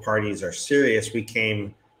measure both parties are serious. We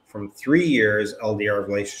came from 3 years LDR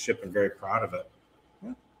relationship and very proud of it.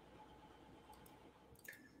 Yeah.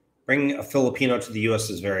 Bringing a Filipino to the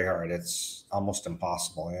U.S. is very hard. It's almost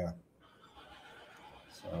impossible. Yeah.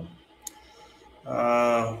 So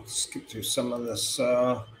let's skip through some of this.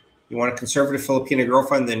 You want a conservative Filipino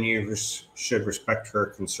girlfriend, then you should respect her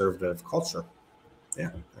conservative culture.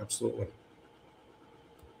 Yeah, absolutely.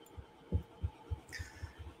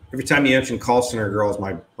 Every time you mention call center girls,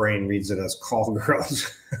 my brain reads it as call girls.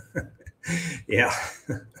 Yeah.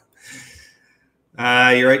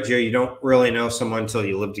 You're right, Joe. You don't really know someone until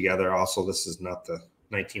you live together. Also, this is not the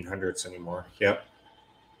 1900s anymore. Yep.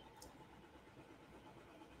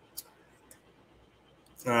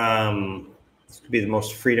 This could be the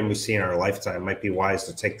most freedom we see in our lifetime. It might be wise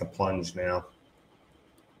to take the plunge now.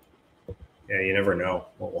 Yeah, you never know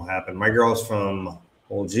what will happen. My girl's from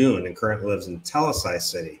Old June and currently lives in Talisay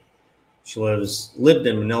City. She lived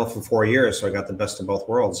in Manila for 4 years, so I got the best of both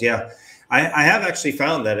worlds. Yeah, I have actually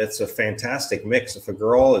found that it's a fantastic mix. If a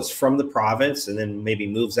girl is from the province and then maybe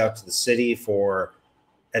moves out to the city for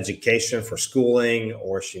education, for schooling,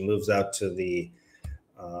 or she moves out to the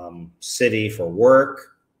city for work,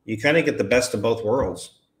 you kind of get the best of both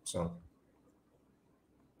worlds. So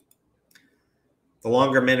the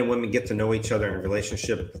longer men and women get to know each other in a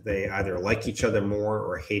relationship, they either like each other more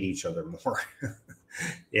or hate each other more.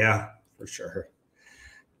 Yeah, for sure.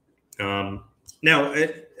 Now,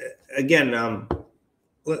 again,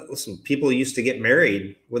 listen, people used to get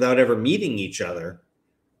married without ever meeting each other,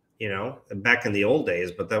 you know, back in the old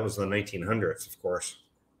days, but that was the 1900s, of course.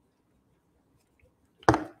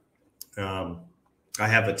 I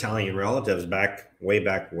have Italian relatives way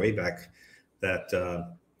back that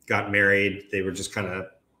got married. They were just kind of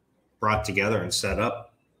brought together and set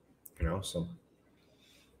up, you know, so.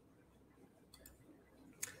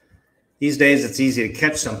 These days, it's easy to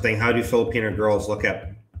catch something. How do Filipino girls look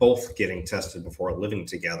at both getting tested before living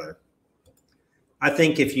together? I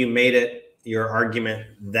think if you made it your argument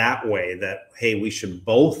that way, that, hey, we should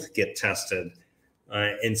both get tested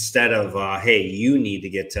instead of, hey, you need to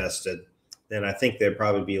get tested, then I think they'd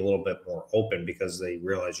probably be a little bit more open because they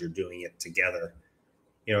realize you're doing it together,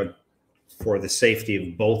 you know, for the safety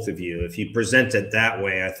of both of you. If you present it that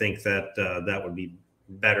way, I think that that would be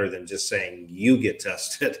better than just saying you get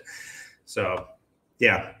tested. So,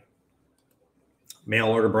 yeah. Mail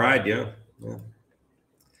order bride, yeah.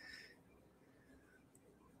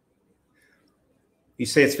 You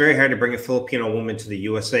say it's very hard to bring a Filipino woman to the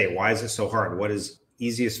USA. Why is it so hard? What is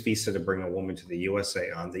easiest visa to bring a woman to the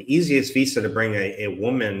USA on? The easiest visa to bring a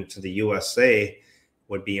woman to the USA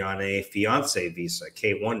would be on a fiance visa,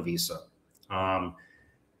 K1 visa.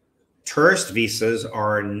 Tourist visas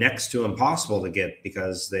are next to impossible to get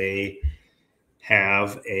because they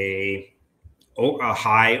have a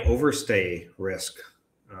high overstay risk,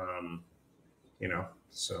 you know,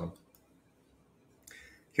 so.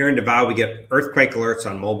 Here in Davao, we get earthquake alerts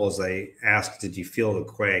on mobiles. They ask, did you feel the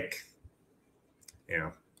quake?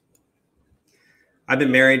 Yeah. I've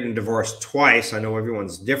been married and divorced twice. I know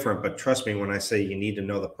everyone's different, but trust me when I say you need to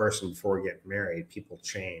know the person before you get married. People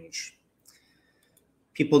change.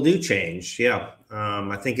 People do change, yeah.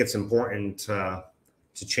 I think it's important to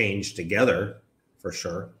change together, for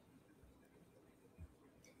sure.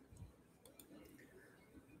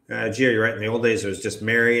 Gio, you're right. In the old days, it was just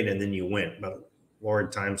married and then you went, but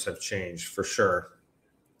Lord, times have changed, for sure.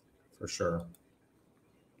 For sure.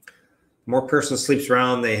 More person sleeps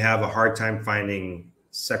around, they have a hard time finding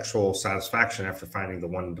sexual satisfaction after finding the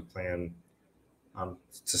one to plan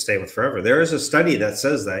to stay with forever. There is a study that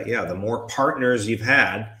says that, yeah, the more partners you've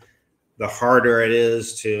had, the harder it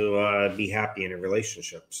is to be happy in a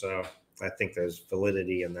relationship. So I think there's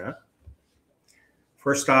validity in that.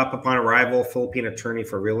 First stop upon arrival, Philippine attorney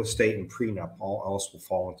for real estate and prenup. All else will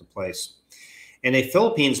fall into place. And a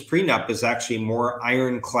Philippines prenup is actually more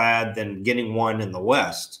ironclad than getting one in the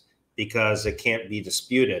West because it can't be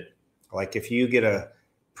disputed. Like if you get a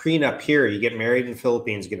prenup here, you get married in the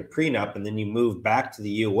Philippines, get a prenup, and then you move back to the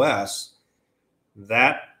U.S.,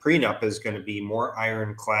 that prenup is going to be more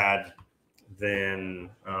ironclad than,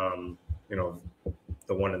 you know,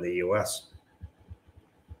 the one in the U.S.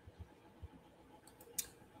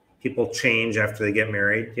 People change after they get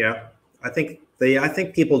married. Yeah, I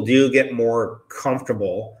think people do get more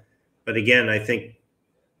comfortable, but again, I think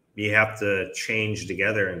you have to change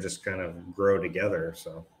together and just kind of grow together.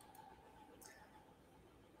 So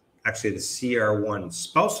actually the CR1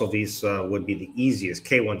 spousal visa would be the easiest.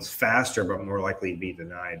 K1's faster, but more likely to be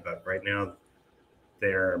denied. But right now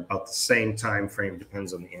they're about the same time frame,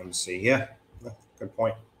 depends on the embassy. Yeah, good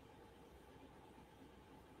point.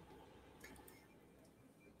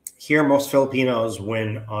 Here, most Filipinos,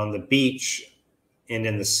 when on the beach and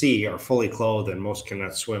in the sea, are fully clothed, and most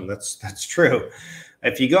cannot swim. That's true.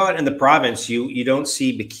 If you go out in the province, you don't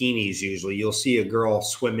see bikinis usually. You'll see a girl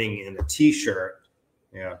swimming in a t-shirt.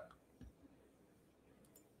 Yeah.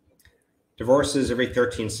 Divorces every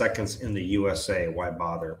 13 seconds in the USA. Why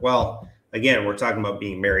bother? Well, again, we're talking about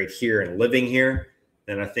being married here and living here.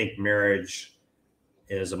 Then I think marriage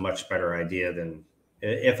is a much better idea than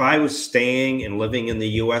if I was staying and living in the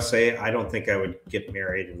USA. I don't think I would get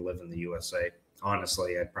married and live in the USA.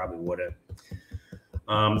 Honestly, I probably wouldn't.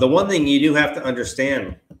 The one thing you do have to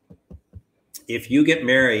understand, if you get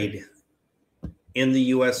married in the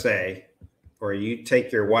USA or you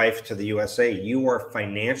take your wife to the USA, you are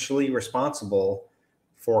financially responsible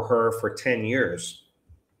for her for 10 years.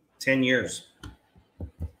 10 years.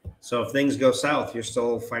 So if things go south, you're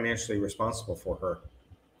still financially responsible for her.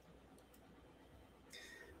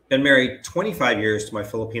 Been married 25 years to my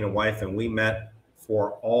Filipino wife, and we met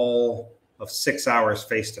for all of 6 hours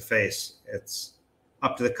face to face. It's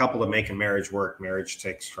up to the couple to make a marriage work. Marriage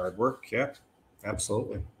takes hard work. Yeah,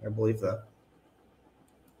 absolutely. I believe that.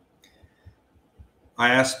 I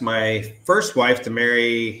asked my first wife to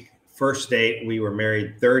marry first date. We were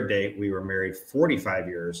married third date. We were married 45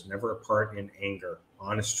 years, never apart in anger.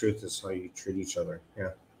 Honest truth is how you treat each other. Yeah.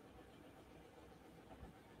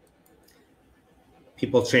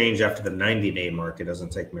 People change after the 90-day mark. It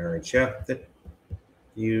doesn't take marriage. Yeah.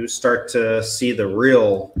 You start to see the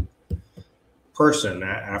real person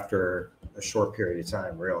after a short period of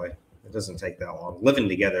time, really. It doesn't take that long. Living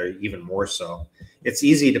together, even more so. It's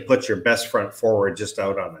easy to put your best front forward just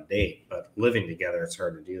out on a date, but living together, it's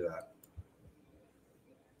hard to do that.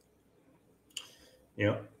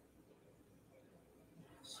 Yeah.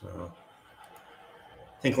 So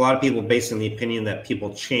I think a lot of people base on the opinion that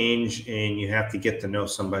people change and you have to get to know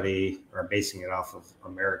somebody, are basing it off of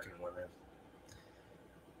American women.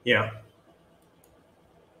 Yeah.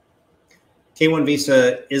 K1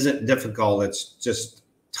 visa isn't difficult. It's just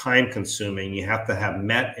time consuming. You have to have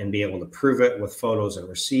met and be able to prove it with photos and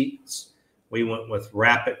receipts. We went with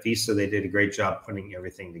Rapid Visa. They did a great job putting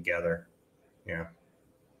everything together. Yeah.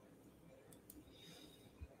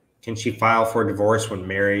 Can she file for divorce when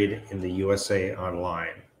married in the USA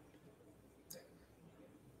online?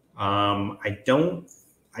 I don't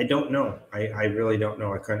know. I really don't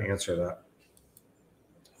know. I couldn't answer that.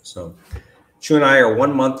 So Chu and I are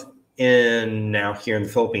 1 month in now here in the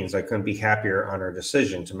Philippines. I couldn't be happier on our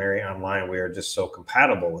decision to marry online. We are just so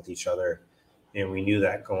compatible with each other, and we knew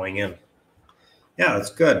that going in. Yeah, that's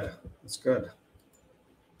good. That's good.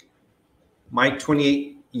 My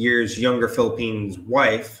 28 years younger Philippines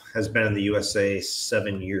wife has been in the USA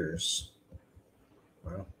 7 years.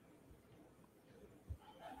 Wow.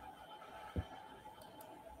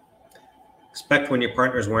 Expect when your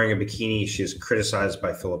partner is wearing a bikini, she is criticized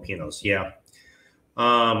by Filipinos. Yeah,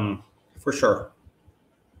 for sure.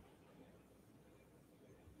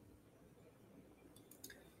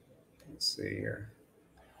 Let's see here.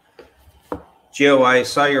 Gio, I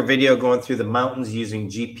saw your video going through the mountains using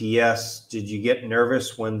GPS. Did you get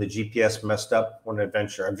nervous when the GPS messed up on an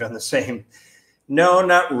adventure? I've done the same. No,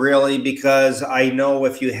 not really, because I know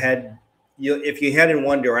if you head in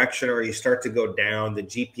one direction or you start to go down, the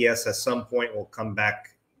GPS at some point will come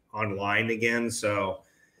back online again. So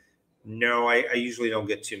no, I usually don't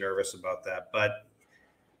get too nervous about that. But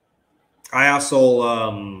I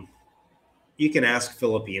also, you can ask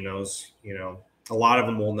Filipinos, a lot of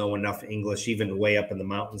them will know enough English, even way up in the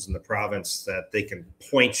mountains in the province, that they can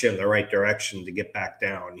point you in the right direction to get back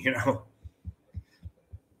down,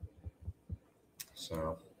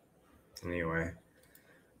 So anyway,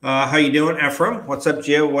 how you doing, Ephraim? What's up,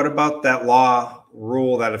 Gio? What about that law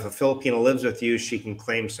rule that if a Filipino lives with you, she can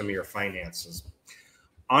claim some of your finances?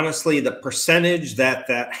 Honestly, the percentage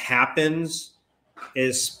that happens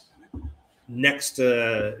is next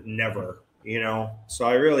to never, so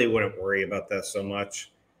I really wouldn't worry about that so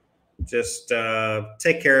much. Just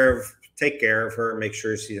take care of her, make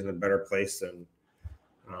sure she's in a better place than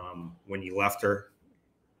when you left her.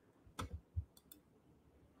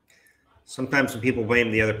 Sometimes when people blame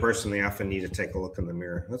the other person, they often need to take a look in the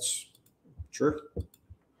mirror. That's true.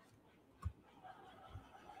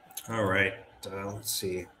 All right, let's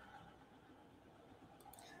see.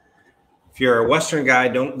 If you're a Western guy,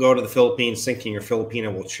 don't go to the Philippines thinking your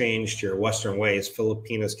Filipino will change to your Western ways.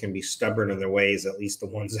 Filipinos can be stubborn in their ways, at least the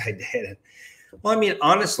ones I dated. Well, I mean,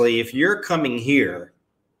 honestly, if you're coming here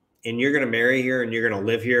and you're going to marry here and you're going to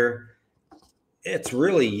live here, it's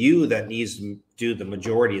really you that needs to do the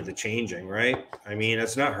majority of the changing, right? I mean,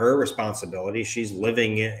 it's not her responsibility. She's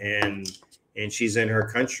living and she's in her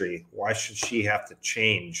country. Why should she have to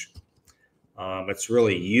change? It's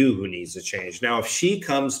really you who needs to change. Now, if she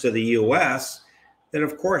comes to the U.S., then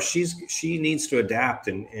of course she needs to adapt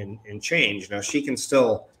and change. Now, she can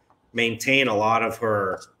still maintain a lot of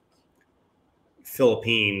her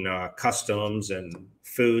Philippine customs and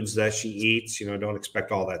foods that she eats. Don't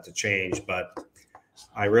expect all that to change. But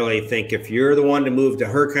I really think if you're the one to move to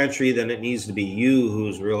her country, then it needs to be you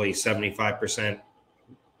who's really 75%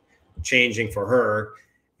 changing for her,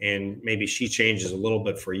 and maybe she changes a little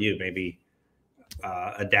bit for you. Maybe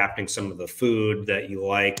adapting some of the food that you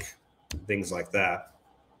like, things like that.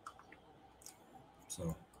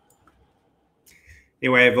 So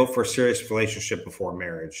anyway, I vote for a serious relationship before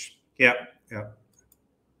marriage. Yeah.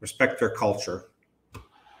 Respect their culture.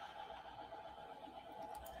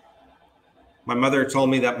 My mother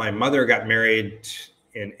told me that my mother got married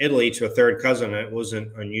in Italy to a third cousin. It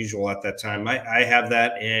wasn't unusual at that time. I have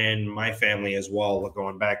that in my family as well,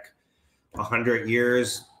 going back 100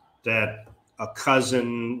 years, that a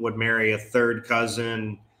cousin would marry a third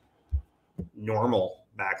cousin. Normal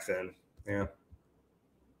back then.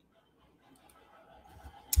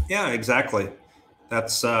 Yeah, exactly.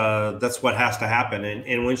 That's what has to happen.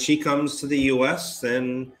 And when she comes to the U.S.,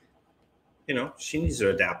 then she needs to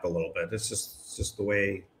adapt a little bit. It's just the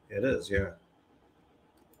way it is. Yeah.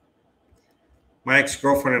 My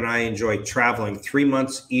ex-girlfriend and I enjoy traveling 3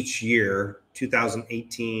 months each year,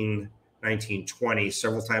 2018, 19, 20,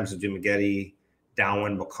 several times to Dumaguete,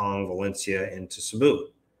 Darwin, Bukong, Valencia, and to Cebu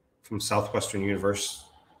from Southwestern Universe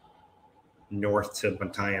north to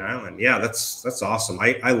Bantayan Island. Yeah, that's awesome.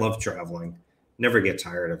 I love traveling. Never get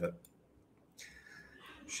tired of it.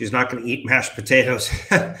 She's not going to eat mashed potatoes.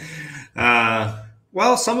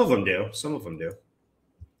 Well, some of them do. Some of them do.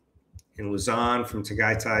 In Luzon, from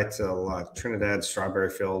Tagaytay to Trinidad, strawberry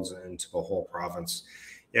fields, and to the whole province.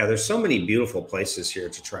 Yeah, there's so many beautiful places here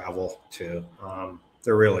to travel to.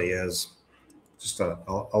 There really is. Just a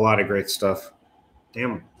lot of great stuff.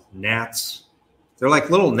 Damn gnats. They're like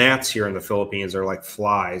little gnats here in the Philippines. They're like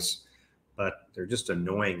flies, but they're just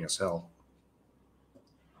annoying as hell.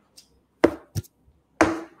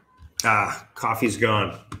 Coffee's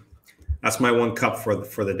gone. That's my 1 cup for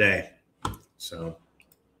the day. So,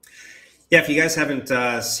 yeah, if you guys haven't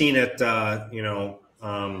seen it,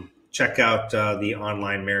 check out the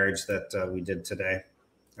online marriage that we did today,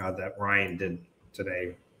 that Ryan did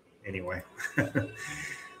today anyway.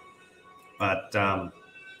 But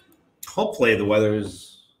hopefully the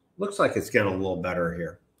looks like it's getting a little better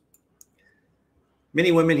here.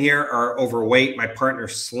 Many women here are overweight. My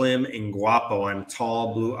partner's slim and guapo. I'm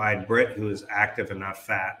tall, blue-eyed Brit who is active and not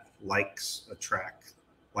fat. Likes attract.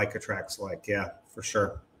 Like attracts like. Yeah, for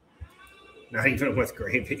sure. Not even with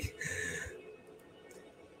gravy.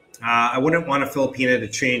 I wouldn't want a Filipina to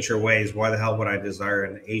change her ways. Why the hell would I desire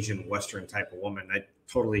an Asian Western type of woman? I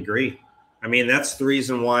totally agree. I mean, that's the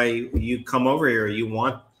reason why you come over here. You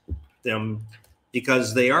want them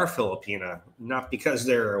because they are Filipina, not because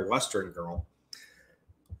they're a Western girl.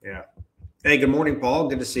 Yeah. Hey, good morning, Paul.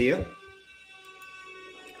 Good to see you.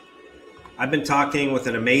 I've been talking with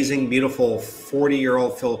an amazing, beautiful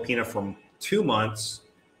 40-year-old Filipina for 2 months.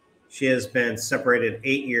 She has been separated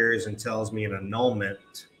 8 years and tells me an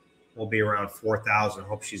annulment will be around 4,000.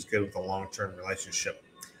 Hope she's good with a long-term relationship.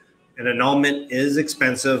 An annulment is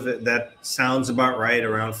expensive. That sounds about right.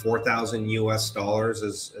 Around 4,000 US dollars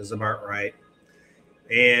is about right.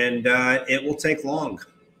 And it will take long.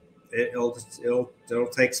 It'll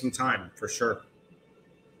take some time for sure.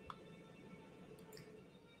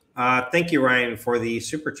 Thank you, Ryan, for the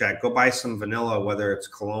super chat. Go buy some vanilla, whether it's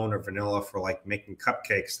cologne or vanilla, for like making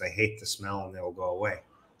cupcakes. They hate the smell and they'll go away.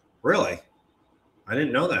 Really? I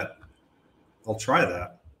didn't know that. I'll try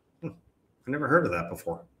that. I never heard of that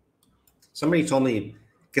before. Somebody told me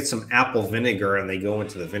get some apple vinegar and they go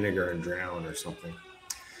into the vinegar and drown or something.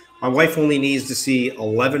 My wife only needs to see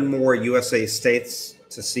 11 more USA states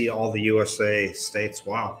to see all the USA states.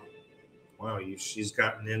 Wow. Wow, she's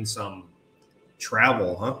gotten in some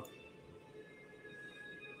travel, huh?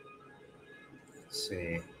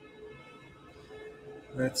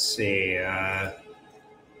 Let's see.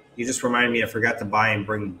 You just reminded me I forgot to buy and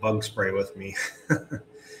bring bug spray with me.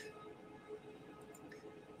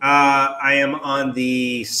 I am on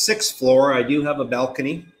the 6th floor. I do have a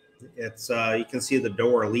balcony. It's you can see the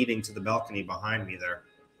door leading to the balcony behind me there.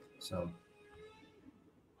 So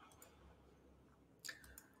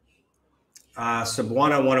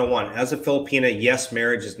Cebuana 101. As a Filipina, yes,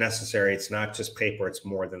 marriage is necessary. It's not just paper. It's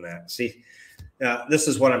more than that. See, this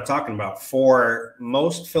is what I'm talking about. For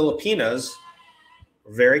most Filipinas,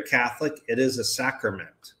 very Catholic, it is a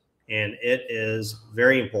sacrament. And it is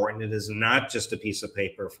very important. It is not just a piece of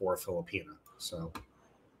paper for a Filipina. So,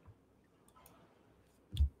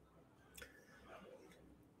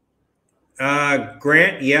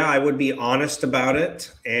 Grant, yeah, I would be honest about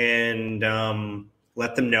it and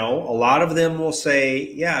let them know. A lot of them will say,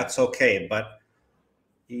 yeah, it's okay, but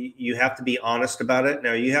you have to be honest about it.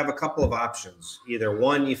 Now, you have a couple of options. Either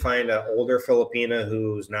one, you find an older Filipina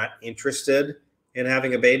who's not interested in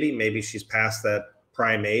having a baby. Maybe she's past that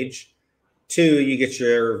prime age. 2, you get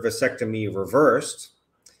your vasectomy reversed.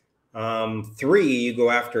 3, you go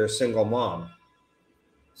after a single mom.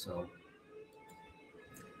 So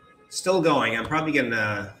still going. I'm probably going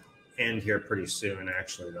to end here pretty soon,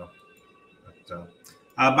 actually, though. But,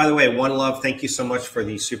 by the way, One Love, thank you so much for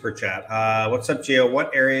the super chat. What's up, Gio?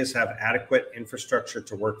 What areas have adequate infrastructure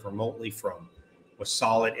to work remotely from with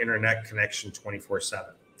solid internet connection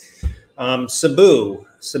 24/7? Cebu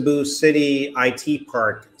City IT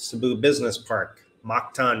Park, Cebu Business Park,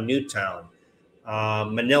 Mactan Newtown,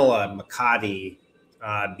 Manila, Makati,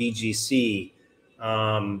 BGC,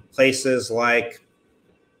 places like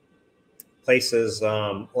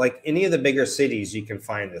any of the bigger cities, you can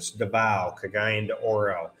find this. Davao, Cagayan de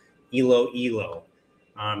Oro, Iloilo.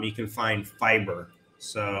 You can find fiber.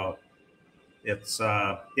 So it's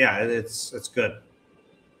yeah, it's good.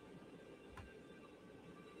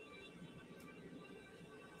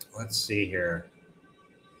 Let's see here.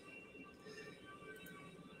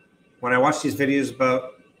 When I watch these videos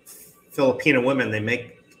about Filipino women, they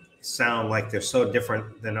make sound like they're so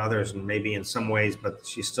different than others, and maybe in some ways, but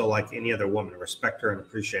she's still like any other woman. Respect her and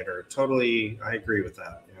appreciate her. Totally, I agree with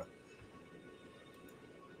that. Yeah.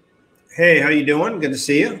 Hey, how you doing? Good to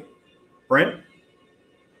see you. Brent?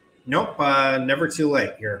 Nope, never too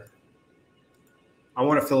late here. I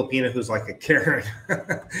want a Filipina who's like a Karen.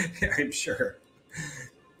 I'm sure.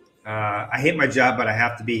 I hate my job, but I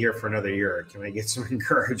have to be here for another year. Can I get some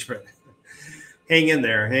encouragement? Hang in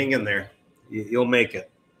there. Hang in there. You'll make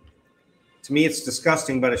it. To me, it's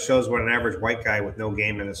disgusting, but it shows what an average white guy with no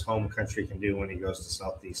game in his home country can do when he goes to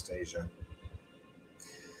Southeast Asia.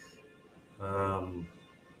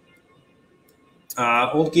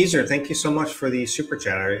 Old Geezer, thank you so much for the super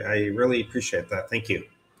chat. I really appreciate that. Thank you.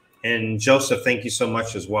 And Joseph, thank you so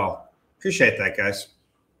much as well. Appreciate that, guys.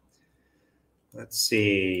 Let's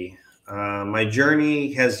see. My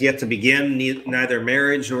journey has yet to begin. Neither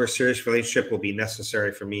marriage nor a serious relationship will be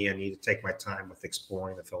necessary for me. I need to take my time with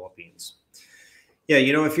exploring the Philippines. Yeah,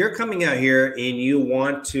 you know, if you're coming out here and you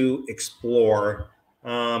want to explore,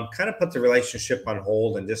 kind of put the relationship on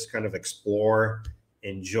hold and just kind of explore,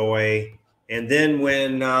 enjoy. And then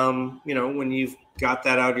when, you know, when you've got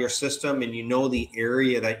that out of your system and you know the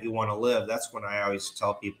area that you want to live, that's when I always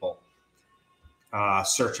tell people,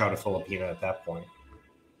 search out a Filipina at that point.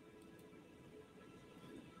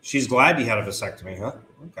 She's glad you had a vasectomy, huh?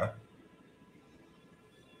 Okay.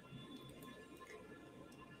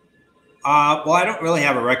 Well, I don't really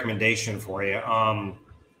have a recommendation for you.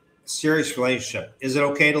 Serious relationship. Is it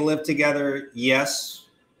okay to live together? Yes,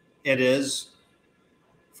 it is.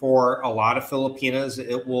 For a lot of Filipinas,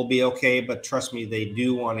 it will be okay, but trust me, they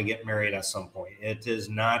do want to get married at some point. It is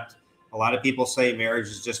not, a lot of people say marriage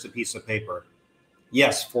is just a piece of paper.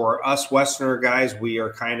 Yes, for us Westerner guys, we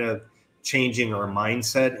are kind of changing our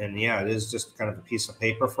mindset, and yeah, it is just kind of a piece of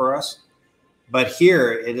paper for us. But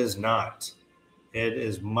here, it is not. It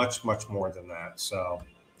is much, much more than that. So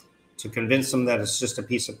to convince them that it's just a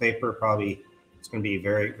piece of paper, probably it's going to be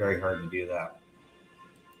very, very hard to do that.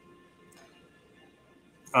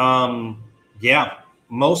 Yeah,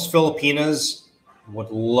 most Filipinas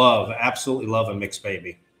would love, absolutely love a mixed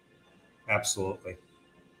baby. Absolutely.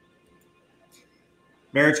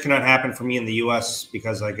 Marriage cannot happen for me in the U.S.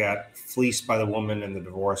 because I got fleeced by the woman in the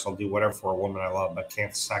divorce. I'll do whatever for a woman I love, but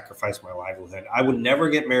can't sacrifice my livelihood. I would never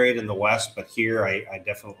get married in the West, but here I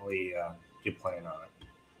definitely do plan on it.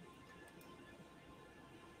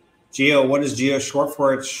 Geo, what is Geo short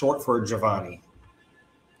for? It's short for Giovanni.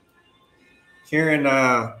 Here in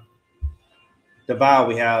Davao,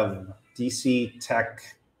 we have DC Tech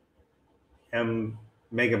M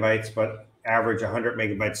megabytes, but average 100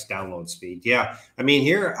 megabytes download speed. Yeah, I mean,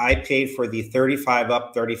 here I paid for the 35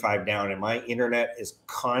 up, 35 down, and my internet is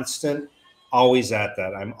constant, always at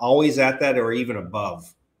that. I'm always at that or even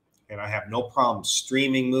above, and I have no problem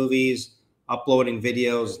streaming movies, uploading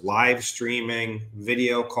videos, live streaming,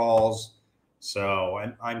 video calls. So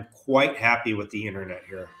I'm quite happy with the internet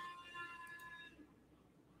here.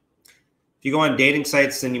 If you go on dating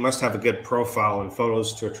sites, then you must have a good profile and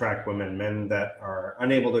photos to attract women. Men that are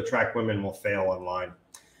unable to attract women will fail online.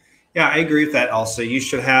 Yeah, I agree with that also. You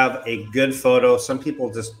should have a good photo. Some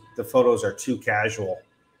people just, the photos are too casual.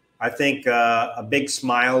 I think a big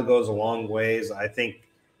smile goes a long ways. I think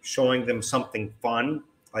showing them something fun,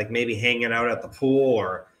 like maybe hanging out at the pool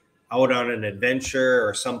or out on an adventure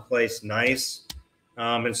or someplace nice,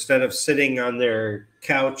 instead of sitting on their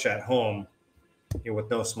couch at home, you know,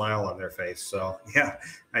 with no smile on their face. So yeah,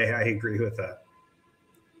 I agree with that.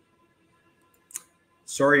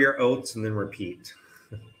 Sow your oats and then repeat.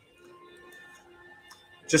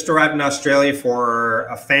 Just arrived in Australia for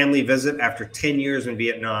a family visit after 10 years in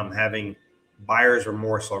Vietnam, having buyer's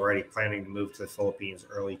remorse already, planning to move to the Philippines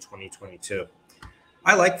early 2022.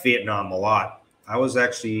 I like Vietnam a lot. I was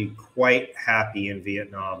actually quite happy in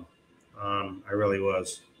Vietnam. I really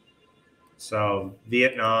was. So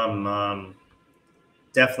Vietnam,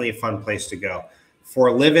 definitely a fun place to go. For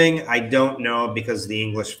a living, I don't know, because the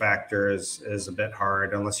English factor is a bit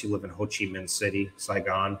hard. Unless you live in Ho Chi Minh City,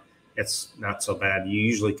 Saigon, it's not so bad. You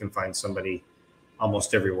usually can find somebody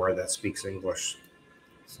almost everywhere that speaks English.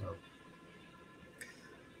 So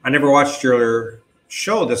I never watched your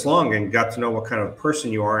show this long and got to know what kind of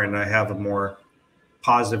person you are, and I have a more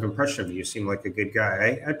positive impression of you. You seem like a good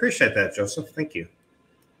guy. I appreciate that, Joseph. Thank you.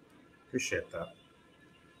 Appreciate that.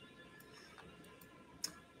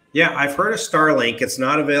 Yeah, I've heard of Starlink. It's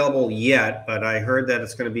not available yet, but I heard that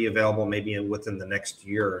it's going to be available maybe within the next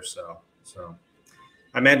year or so. So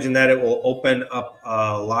I imagine that it will open up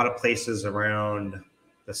a lot of places around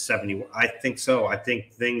the 70. I think so. I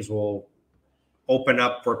think things will open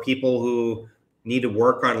up for people who need to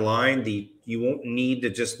work online. The you won't need to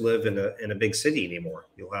just live in a big city anymore.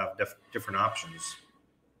 You'll have different options.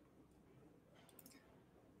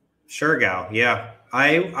 Sure, Gal. Yeah,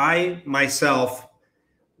 I myself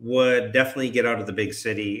would definitely get out of the big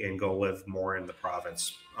city and go live more in the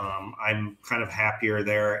province. I'm kind of happier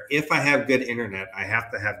there. If I have good internet, I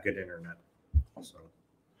have to have good internet.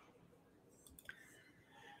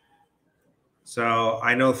 So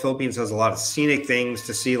I know the Philippines has a lot of scenic things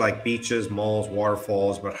to see, like beaches, malls,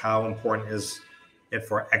 waterfalls, but how important is it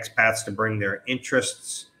for expats to bring their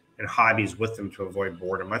interests and hobbies with them to avoid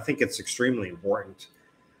boredom? I think it's extremely important.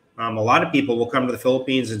 A lot of people will come to the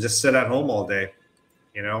Philippines and just sit at home all day.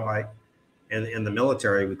 You know, in the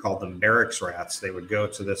military, we called them barracks rats. They would go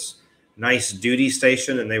to this nice duty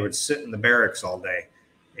station and they would sit in the barracks all day.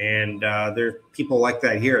 And there are people like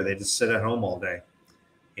that here. They just sit at home all day.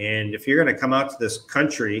 And if you're going to come out to this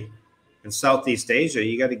country in Southeast Asia,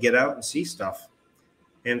 you got to get out and see stuff.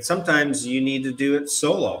 And sometimes you need to do it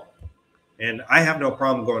solo. And I have no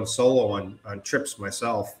problem going solo on trips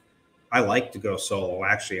myself. I like to go solo,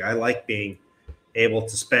 actually. I like being able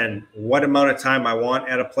to spend what amount of time I want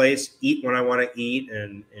at a place, eat when I want to eat,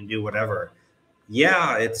 and do whatever.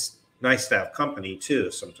 Yeah, it's nice to have company too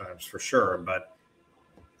sometimes, for sure. But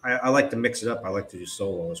I like to mix it up. I like to do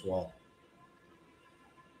solo as well.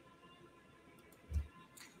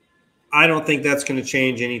 I don't think that's going to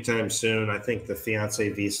change anytime soon. I think the fiance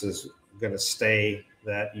visa is going to stay,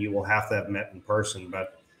 that you will have to have met in person.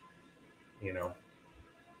 But, you know,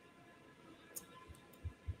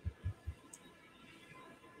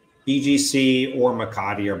 BGC or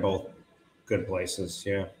Makati are both good places.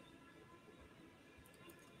 Yeah.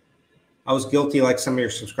 I was guilty, like some of your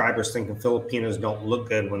subscribers, thinking Filipinos don't look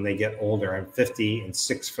good when they get older. I'm 50 and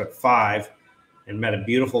 6'5", and met a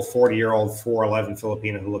beautiful 40-year-old 4'11"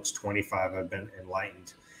 Filipino who looks 25. I've been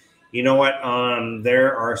enlightened. You know what?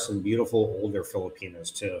 There are some beautiful older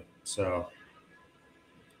Filipinos too. So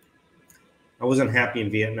I wasn't happy in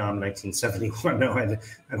Vietnam 1971. No, I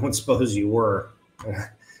don't suppose you were,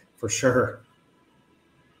 for sure.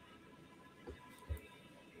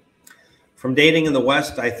 From dating in the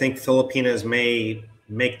West, I think Filipinas may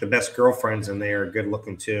make the best girlfriends, and they are good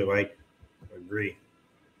looking too. I agree.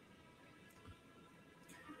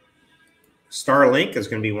 Starlink is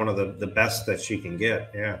going to be one of the best that she can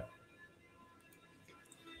get. Yeah.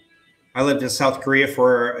 I lived in South Korea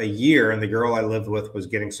for a year, and the girl I lived with was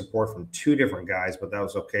getting support from 2 different guys, but that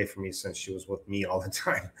was okay for me since she was with me all the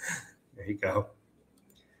time. There you go.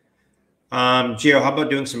 Gio, how about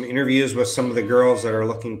doing some interviews with some of the girls that are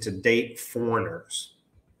looking to date foreigners?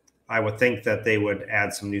 I would think that they would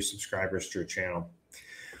add some new subscribers to your channel.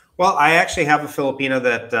 Well, I actually have a Filipino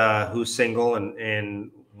that who's single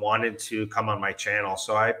and wanted to come on my channel,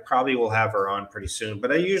 so I probably will have her on pretty soon.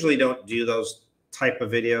 But I usually don't do those type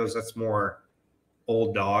of videos. That's more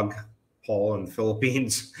old dog Paul in the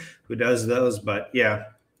Philippines who does those. But yeah,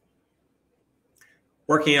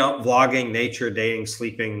 working out, vlogging, nature, dating,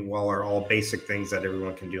 sleeping well are all basic things that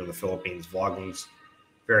everyone can do in the Philippines. Vlogging's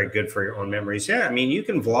very good for your own memories. Yeah, I mean, you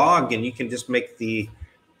can vlog and you can just make the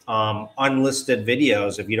unlisted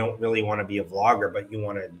videos if you don't really want to be a vlogger, but you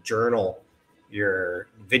want to journal your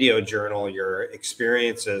journal your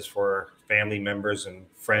experiences for family members and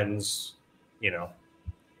friends, you know.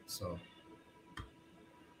 So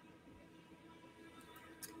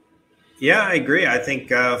yeah, I agree. I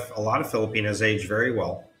think a lot of Filipinos age very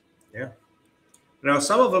well. Yeah. You know,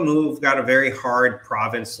 some of them who've got a very hard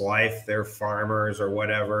province life, they're farmers or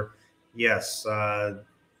whatever. Yes,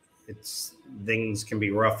 things can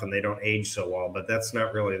be rough and they don't age so well, but that's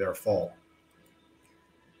not really their fault.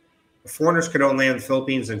 If foreigners could own land in the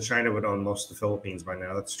Philippines, and China would own most of the Philippines by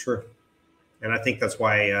now. That's true. And I think that's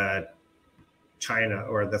why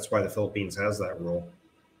that's why the Philippines has that rule.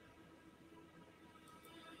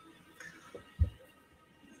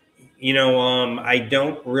 You know, I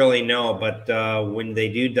don't really know, but when they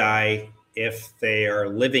do die, if they are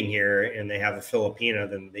living here and they have a Filipino,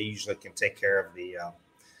 then they usually can take care of the,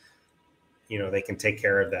 they can take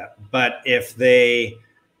care of that. But if they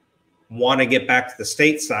want to get back to the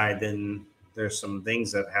stateside, then there's some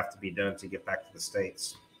things that have to be done to get back to the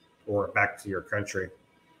States or back to your country.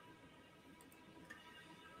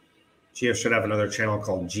 Geo should have another channel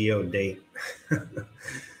called Geo Date.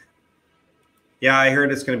 Yeah, I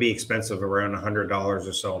heard it's going to be expensive, around $100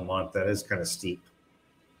 or so a month. That is kind of steep.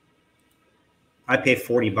 I pay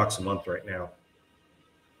 $40 a month right now.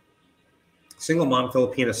 Single mom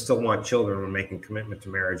Filipinos still want children when making commitment to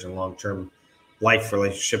marriage and long-term life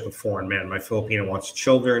relationship with foreign men. My Filipino wants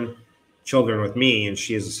children with me, and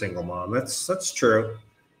she is a single mom. That's true.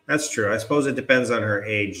 That's true. I suppose it depends on her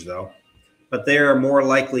age, though. But they are more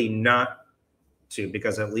likely not to,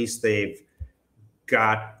 because at least they've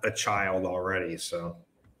got a child already. So,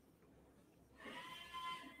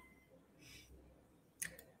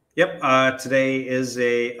 yep, today is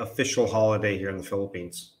a official holiday here in the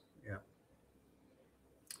Philippines. Yeah.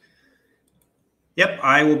 Yep,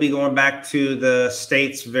 I will be going back to the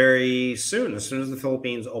States very soon as the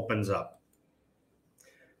Philippines opens up.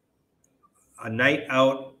 A night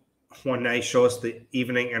out one night, show us the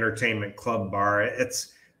evening entertainment club bar.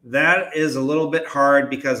 That is a little bit hard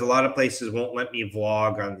because a lot of places won't let me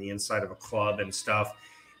vlog on the inside of a club and stuff.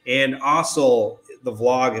 And also the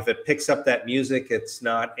vlog, if it picks up that music, it's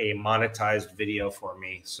not a monetized video for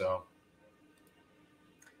me. So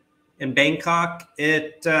in Bangkok,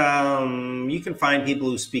 you can find people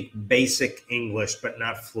who speak basic English, but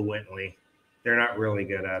not fluently. They're not really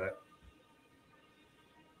good at it.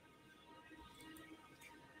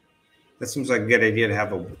 That seems like a good idea to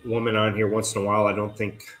have a woman on here once in a while. I don't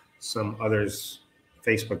think some others,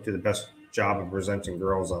 Facebook, do the best job of presenting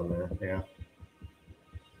girls on there. Yeah.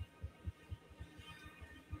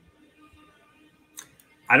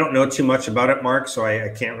 I don't know too much about it, Mark, so I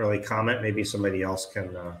can't really comment. Maybe somebody else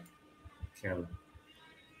can.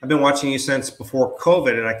 I've been watching you since before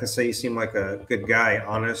COVID, and I can say you seem like a good guy,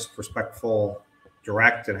 honest, respectful,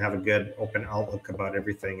 direct, and have a good open outlook about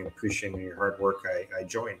everything, and appreciating your hard work. I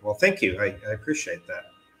joined. Well, thank you. I appreciate that.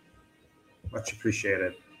 Much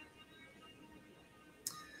appreciated.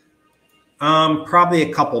 Probably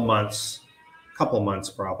a couple months.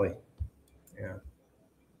 Probably. Yeah.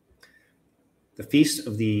 The Feast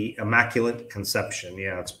of the Immaculate Conception.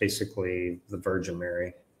 Yeah, it's basically the Virgin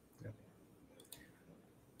Mary. Yeah.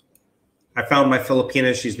 I found my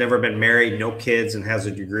Filipina. She's never been married, no kids, and has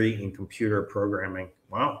a degree in computer programming.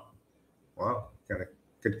 Wow. Got a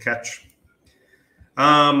good catch.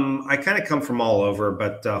 I kind of come from all over,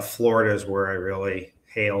 but Florida is where I really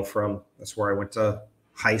hail from. That's where I went to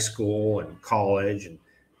high school and college and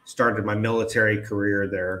started my military career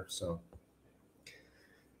there. So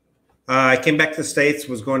I came back to the States,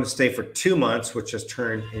 was going to stay for 2 months, which has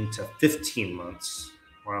turned into 15 months.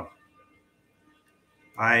 Wow.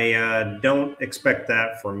 I don't expect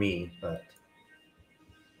that for me, but.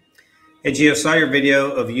 Hey, Gio, saw your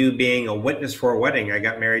video of you being a witness for a wedding. I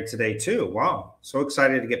got married today, too. Wow. So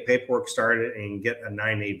excited to get paperwork started and get a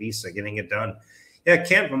 9A visa, getting it done. Yeah,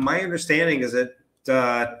 Ken, from my understanding is it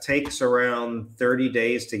takes around 30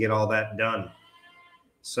 days to get all that done.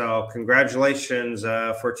 So congratulations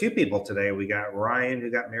for 2 people today. We got Ryan,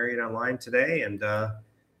 who got married online today,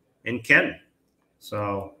 and Ken.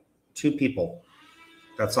 So 2 people.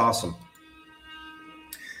 That's awesome.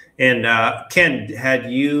 And Ken,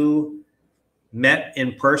 had you met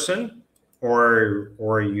in person,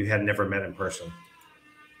 or you had never met in person?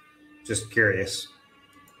 Just curious.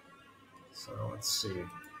 So let's see.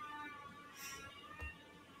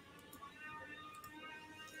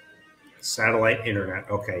 Satellite internet.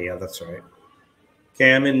 Okay, yeah, that's right.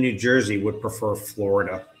 Okay, I'm in New Jersey, would prefer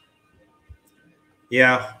Florida.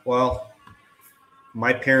 Yeah, well,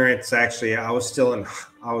 my parents actually, I was still in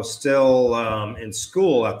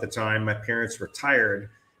school at the time. My parents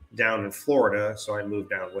retired down in Florida, so I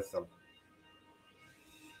moved down with them.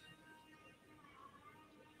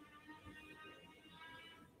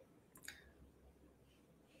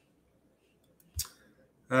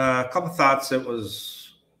 A couple thoughts. It was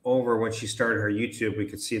over when she started her YouTube. We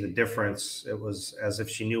could see the difference. It was as if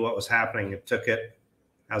she knew what was happening and took it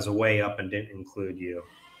as a way up and didn't include you.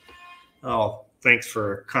 Oh, thanks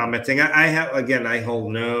for commenting. I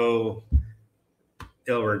hold no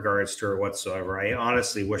ill regards to her whatsoever. I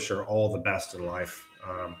honestly wish her all the best in life.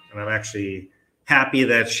 And I'm actually happy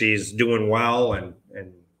that she's doing well and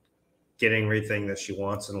getting everything that she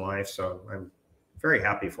wants in life. So I'm very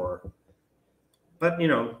happy for her. But,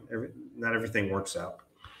 not everything works out.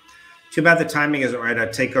 Too bad the timing isn't right.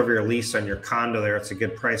 I'd take over your lease on your condo there. It's a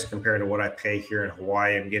good price compared to what I pay here in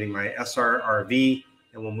Hawaii. I'm getting my SRRV,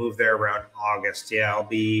 and we'll move there around August. Yeah,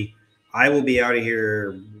 I will be out of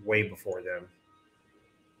here way before then.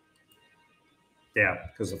 Yeah,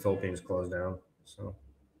 because the Philippines closed down. So,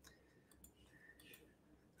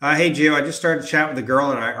 hey, Gio, I just started chatting with a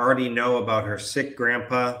girl, and I already know about her sick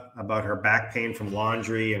grandpa, about her back pain from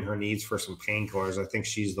laundry, and her needs for some painkillers. I think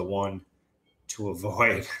she's the one to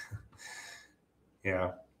avoid.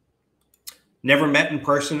 Yeah. Never met in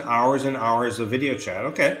person, hours and hours of video chat.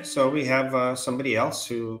 Okay, so we have somebody else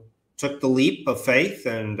who took the leap of faith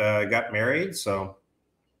and got married. So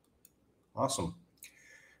awesome.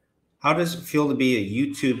 How does it feel to be a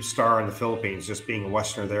YouTube star in the Philippines? Just being a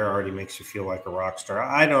Westerner there already makes you feel like a rock star.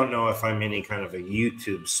 I don't know if I'm any kind of a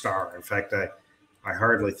YouTube star. In fact, I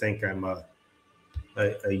hardly think I'm a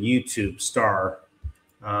a YouTube star.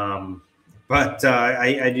 But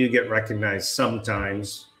I do get recognized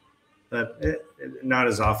sometimes, but not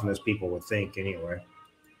as often as people would think anyway.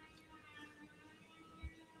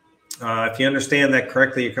 If you understand that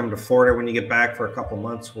correctly, you come to Florida when you get back for a couple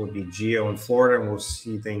months. We'll be Geo in Florida, and we'll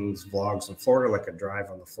see things, vlogs in Florida, like a drive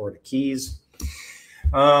on the Florida Keys.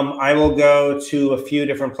 I will go to a few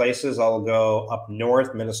different places. I'll go up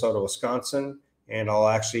north, Minnesota, Wisconsin, and I'll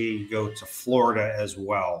actually go to Florida as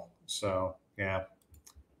well. So, yeah,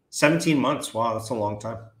 17 months. Wow, that's a long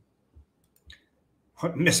time.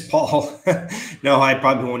 Miss Paul. No, I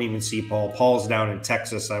probably won't even see Paul. Paul's down in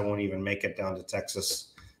Texas. I won't even make it down to Texas.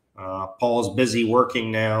 Paul's busy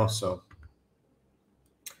working now, so.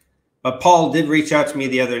 But Paul did reach out to me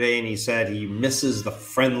the other day, and he said he misses the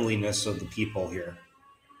friendliness of the people here.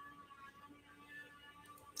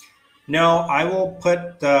 No, I will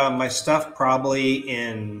put my stuff probably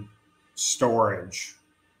in storage.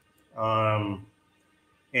 And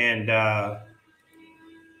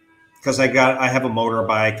because I have a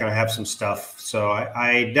motorbike and I have some stuff, so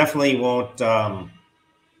I definitely won't.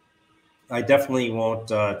 I definitely won't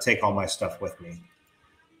take all my stuff with me.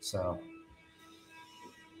 So,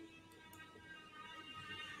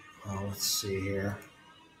 well, let's see here.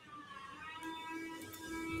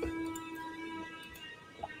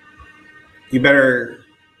 You better,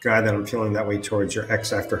 guy, that I'm feeling that way towards your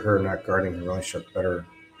ex after her not guarding the relationship. Better,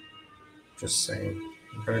 just saying.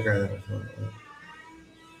 You better, guy, that I'm feeling that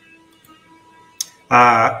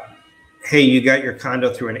way. Hey, you got your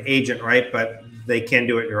condo through an agent, right? But they can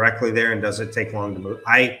do it directly there, and does it take long to move?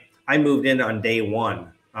 I moved in on day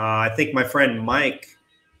one. I think my friend Mike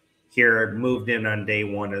here moved in on day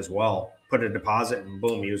one as well. Put a deposit, and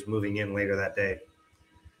boom, he was moving in later that day.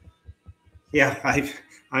 Yeah,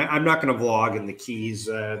 I'm not going to vlog in the Keys,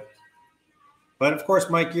 but of course,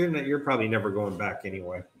 Mike, you're probably never going back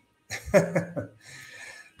anyway.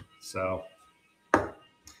 So.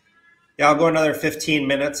 Yeah, I'll go another 15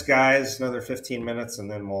 minutes, guys. Another 15 minutes,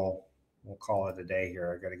 and then we'll call it a day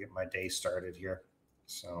here. I got to get my day started here.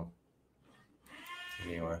 So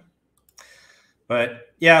anyway,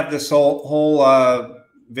 but yeah, this whole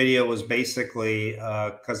video was basically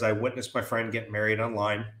because I witnessed my friend get married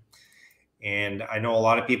online, and I know a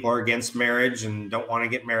lot of people are against marriage and don't want to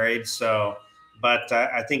get married. So, but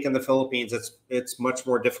I think in the Philippines, it's much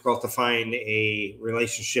more difficult to find a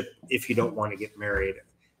relationship if you don't want to get married.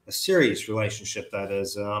 A serious relationship, that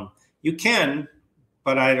is. You can,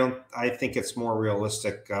 but I think it's more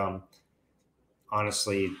realistic,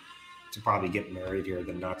 honestly, to probably get married here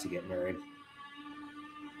than not to get married.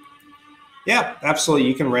 Yeah, absolutely.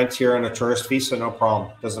 You can rent here on a tourist visa, no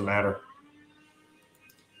problem. Doesn't matter.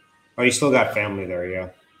 Oh, you still got family there, yeah.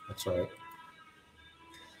 That's right.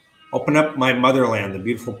 Open up my motherland, the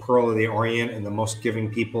beautiful pearl of the Orient and the most giving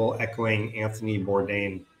people, echoing Anthony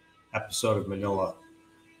Bourdain episode of Manila.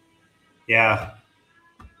 Yeah.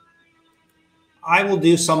 I will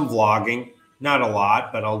do some vlogging, not a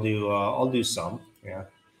lot, but I'll do some. Yeah.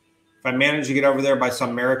 If I manage to get over there by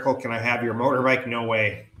some miracle, can I have your motorbike? No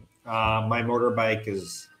way. My motorbike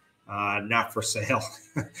is not for sale.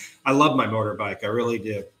 I love my motorbike. I really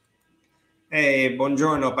do. Hey,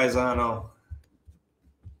 buongiorno, paisano.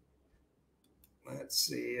 Let's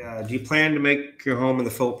see. Do you plan to make your home in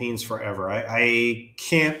the Philippines forever? I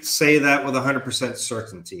can't say that with 100%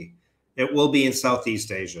 certainty. It will be in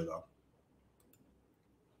Southeast Asia, though.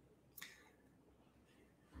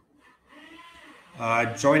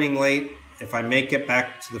 Joining late. If I make it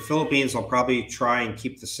back to the Philippines, I'll probably try and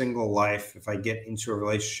keep the single life. If I get into a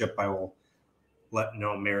relationship, I will let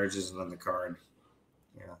no marriage isn't on the card.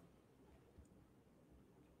 Yeah.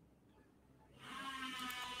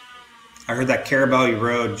 I heard that Carabao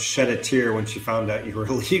Road shed a tear when she found out you were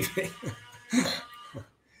leaving.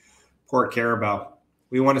 Poor Carabao.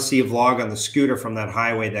 We want to see a vlog on the scooter from that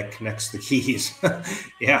highway that connects the Keys.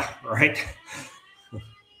 Yeah, right.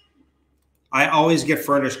 I always get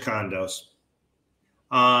furnished condos.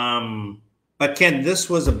 But Ken, this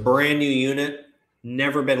was a brand new unit,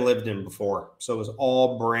 never been lived in before. So it was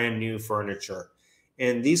all brand new furniture.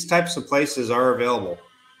 And these types of places are available.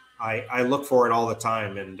 I look for it all the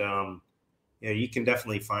time, and yeah, you can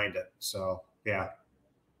definitely find it. So yeah.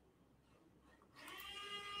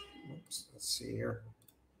 Oops, let's see here.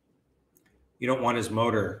 You don't want his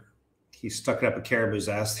motor. He stuck it up a caribou's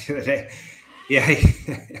ass the other day. Yeah.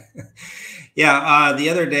 Yeah. The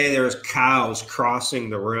other day there was cows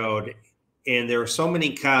crossing the road, and there were so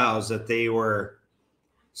many cows that they were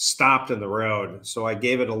stopped in the road. So I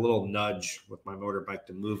gave it a little nudge with my motorbike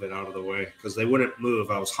to move it out of the way because they wouldn't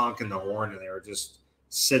move. I was honking the horn and they were just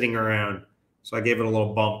sitting around. So I gave it a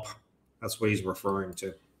little bump. That's what he's referring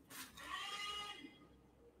to.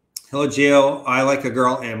 Hello, Gio. I like a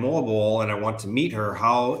girl in Mobile, and I want to meet her.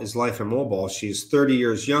 How is life in Mobile? She's 30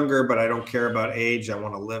 years younger, but I don't care about age. I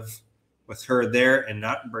want to live with her there and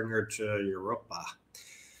not bring her to Europa.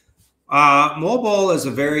 Mobile is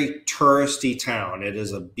a very touristy town. It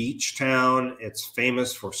is a beach town. It's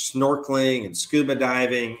famous for snorkeling and scuba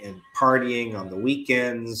diving and partying on the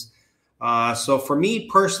weekends. So for me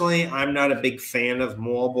personally, I'm not a big fan of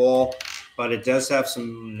Mobile, but it does have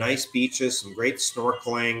some nice beaches, some great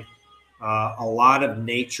snorkeling, a lot of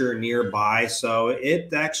nature nearby. So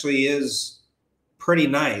it actually is pretty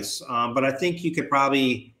nice. But I think you could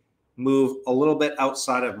probably move a little bit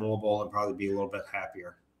outside of Mobile and probably be a little bit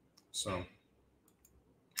happier. So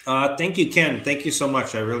thank you, Ken. Thank you so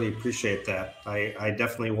much. I really appreciate that. I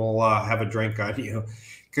definitely will have a drink on you.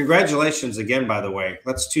 Congratulations again, by the way.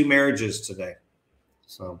 That's 2 marriages today.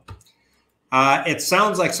 So it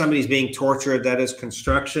sounds like somebody's being tortured. That is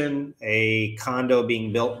construction, a condo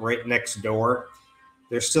being built right next door.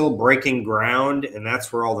 They're still breaking ground, and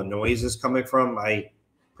that's where all the noise is coming from. I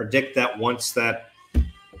predict that once that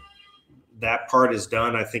part is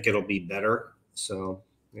done, I think it'll be better. So,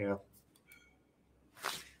 yeah.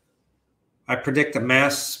 I predict a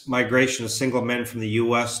mass migration of single men from the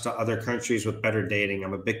U.S. to other countries with better dating.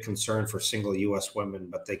 I'm a bit concerned for single U.S. women,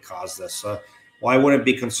 but they cause this. Well, I wouldn't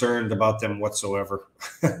be concerned about them whatsoever.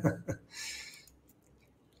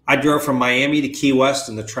 I drove from Miami to Key West,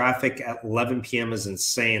 and the traffic at 11 p.m. is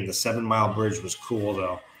insane. The 7 Mile Bridge was cool,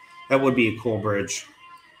 though. That would be a cool bridge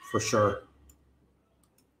for sure.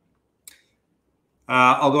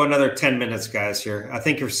 I'll go another 10 minutes, guys, here. I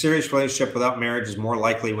think a serious relationship without marriage is more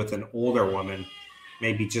likely with an older woman,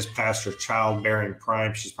 maybe just past her childbearing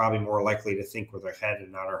prime. She's probably more likely to think with her head and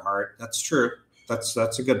not her heart. That's true. That's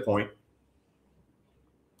a good point.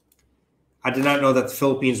 I did not know that the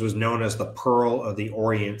Philippines was known as the Pearl of the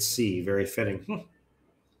Orient Sea. Very fitting.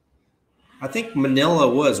 I think Manila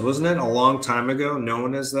wasn't it, a long time ago,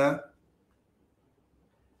 known as that?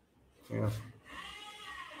 Yeah.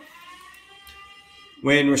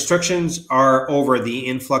 When restrictions are over, the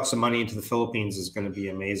influx of money into the Philippines is going to be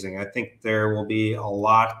amazing. I think there will be a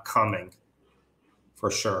lot coming, for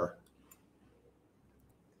sure.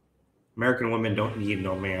 American women don't need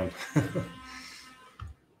no man.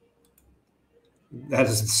 That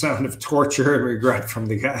is the sound of torture and regret from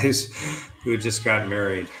the guys who just got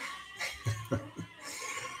married.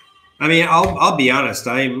 I mean, I'll be honest.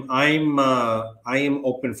 I am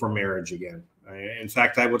open for marriage again. In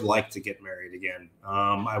fact, I would like to get married again.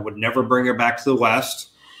 I would never bring her back to the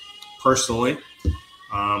West, personally.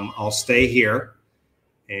 I'll stay here.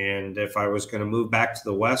 And if I was going to move back to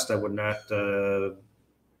the West, I would not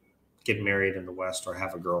get married in the West or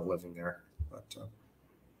have a girl living there. But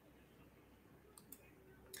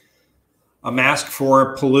a mask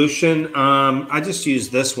for pollution. I just use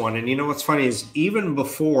this one. And you know what's funny is even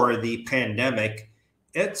before the pandemic,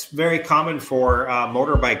 it's very common for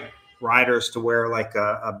motorbike riders to wear like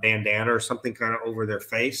a bandana or something kind of over their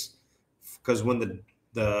face, because when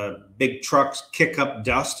the big trucks kick up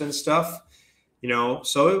dust and stuff, you know,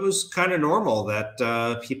 so it was kind of normal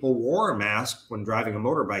that people wore a mask when driving a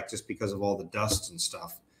motorbike just because of all the dust and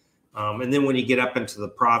stuff. And then when you get up into the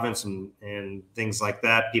province and things like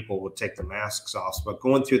that, people would take the masks off. But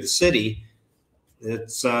going through the city,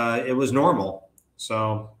 it was normal.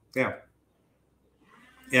 So yeah,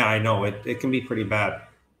 I know it can be pretty bad.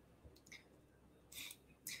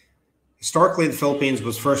 Historically, the Philippines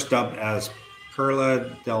was first dubbed as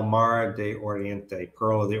Perla del Mar de Oriente,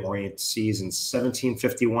 Pearl of the Orient Seas, in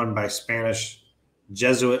 1751 by Spanish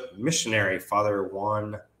Jesuit missionary Father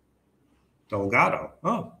Juan Delgado.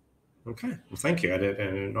 Oh, okay. Well, thank you. I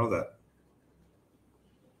didn't know that.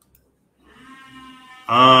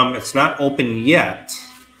 It's not open yet.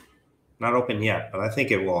 Not open yet, but I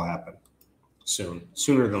think it will happen soon,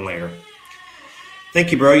 sooner than later.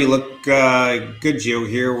 Thank you, bro. You look good, Gio,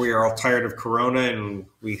 here. We are all tired of Corona, and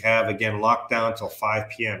we have, again, lockdown until 5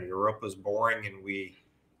 p.m. Europa's boring, and we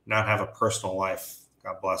not have a personal life.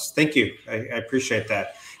 God bless. Thank you. I appreciate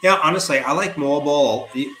that. Yeah, honestly, I like Mobile.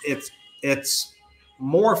 It's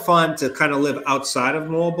more fun to kind of live outside of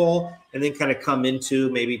Mobile and then kind of come into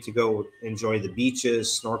maybe to go enjoy the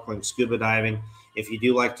beaches, snorkeling, scuba diving. If you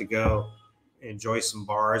do like to go enjoy some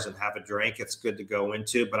bars and have a drink, it's good to go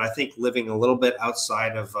into. But I think living a little bit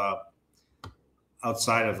outside of a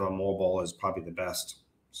Mobile is probably the best.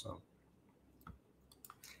 So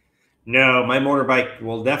no, my motorbike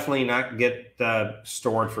will definitely not get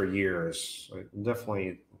stored for years.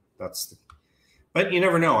 Definitely, but you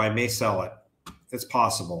never know. I may sell it. It's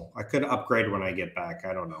possible. I could upgrade when I get back.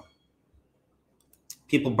 I don't know.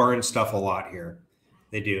 People burn stuff a lot here.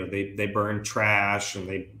 They do. They burn trash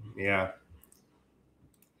and yeah.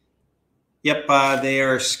 Yep, they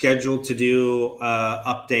are scheduled to do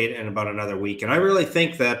update in about another week. And I really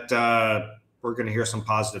think that we're going to hear some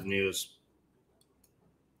positive news.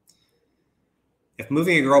 If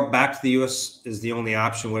moving a girl back to the U.S. is the only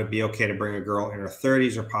option, would it be okay to bring a girl in her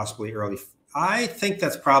 30s or possibly early? I think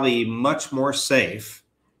that's probably much more safe,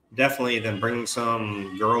 definitely, than bringing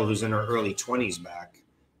some girl who's in her early 20s back.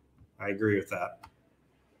 I agree with that.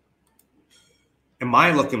 Am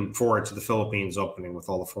I looking forward to the Philippines opening with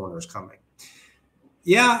all the foreigners coming?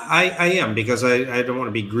 Yeah, I am, because I don't want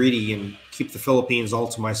to be greedy and keep the Philippines all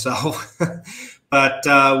to myself. But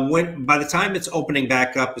by the time it's opening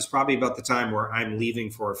back up is probably about the time where I'm leaving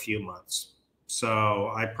for a few months.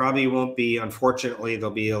 So I probably won't be, unfortunately, there'll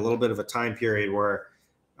be a little bit of a time period where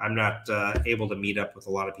I'm not able to meet up with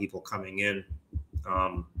a lot of people coming in.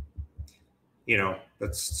 You know,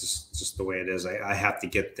 that's just the way it is. I have to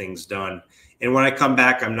get things done. And when I come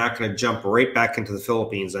back, I'm not going to jump right back into the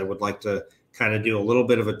Philippines. I would like to kind of do a little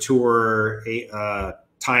bit of a tour,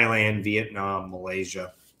 Thailand, Vietnam,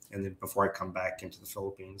 Malaysia, and then before I come back into the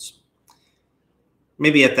Philippines.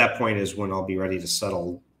 Maybe at that point is when I'll be ready to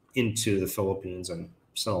settle into the Philippines and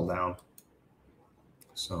settle down.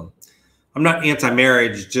 So I'm not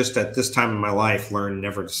anti-marriage, just at this time in my life, learn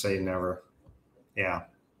never to say never. Yeah.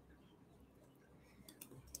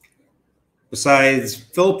 Besides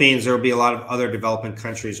Philippines, there will be a lot of other developing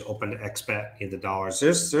countries open to expat in the dollars.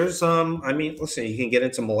 There's I mean, listen, you can get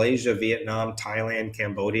into Malaysia, Vietnam, Thailand,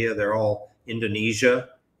 Cambodia. They're all Indonesia.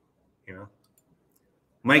 You know,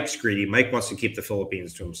 Mike's greedy. Mike wants to keep the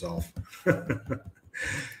Philippines to himself.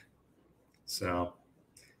 So,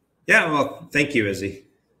 yeah. Well, thank you, Izzy.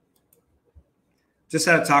 Just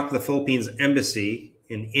had a talk with the Philippines embassy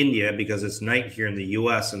in India because it's night here in the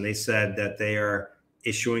U.S. and they said that they are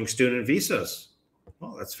issuing student visas.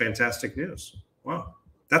 Well, that's fantastic news. Wow.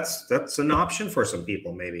 That's an option for some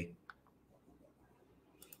people, maybe.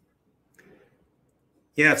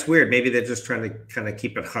 Yeah, it's weird. Maybe they're just trying to kind of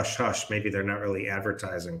keep it hush-hush. Maybe they're not really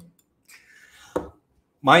advertising.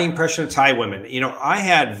 My impression of Thai women, you know, I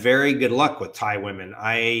had very good luck with Thai women.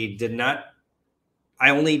 I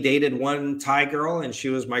only dated one Thai girl, and she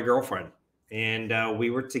was my girlfriend. And we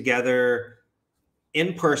were together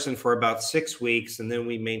in person for about 6 weeks, and then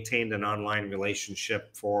we maintained an online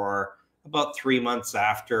relationship for about 3 months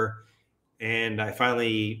after. And I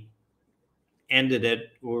finally ended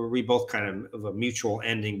it, or we both kind of a mutual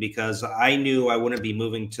ending, because I knew I wouldn't be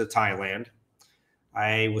moving to Thailand.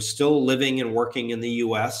 I was still living and working in the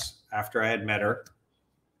US after I had met her.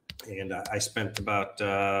 And I spent about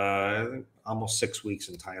almost 6 weeks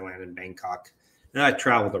in Thailand and Bangkok. And I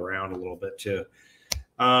traveled around a little bit too.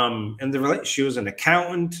 And she was an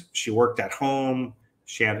accountant. She worked at home.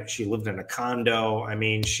 She lived in a condo. I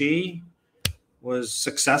mean, she was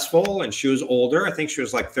successful and she was older. I think she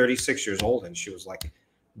was like 36 years old and she was like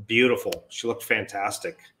beautiful. She looked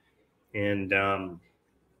fantastic. And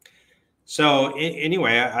so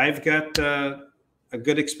anyway, I've got a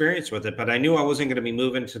good experience with it, but I knew I wasn't going to be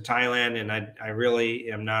moving to Thailand, and I really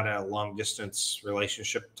am not a long distance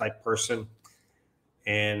relationship type person.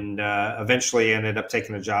 And eventually ended up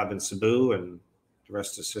taking a job in Cebu, and the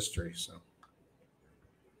rest is history. So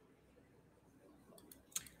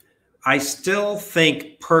I still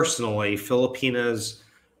think personally Filipinas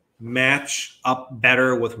match up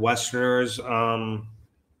better with Westerners.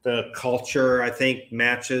 The culture, I think,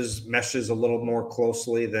 meshes a little more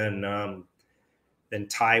closely than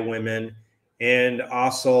Thai women. And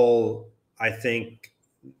also, I think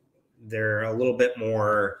they're a little bit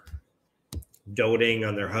more doting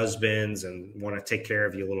on their husbands and want to take care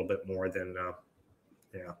of you a little bit more than,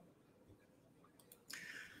 yeah.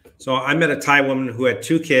 So I met a Thai woman who had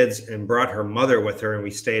 2 kids and brought her mother with her, and we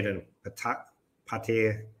stayed in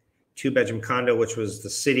Pattaya, 2-bedroom condo, which was the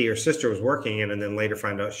city her sister was working in, and then later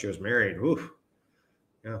found out she was married. Oof.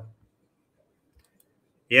 Yeah.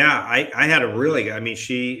 Yeah, I had a really good, I mean,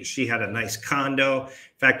 she had a nice condo. In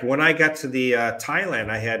fact, when I got to the Thailand,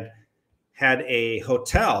 I had a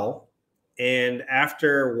hotel. And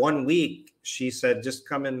after 1 week, she said, just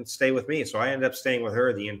come and stay with me. So I ended up staying with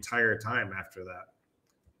her the entire time after that.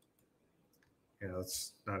 You know,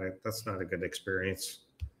 that's not a good experience.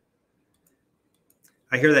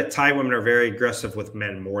 I hear that Thai women are very aggressive with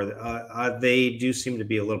men more. They do seem to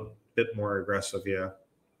be a little bit more aggressive, yeah.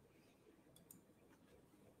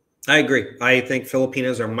 I agree. I think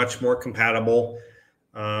Filipinos are much more compatible.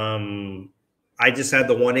 I just had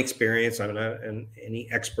the one experience. I'm not any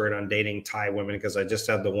expert on dating Thai women because I just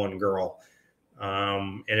had the one girl.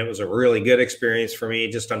 And it was a really good experience for me.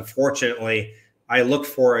 Just unfortunately, I looked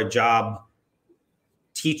for a job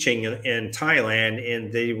teaching in Thailand,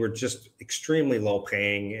 and they were just extremely low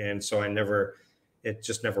paying. And so it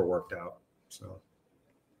just never worked out. So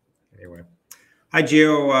anyway, hi,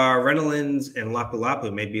 Gio. Renolins and Lapu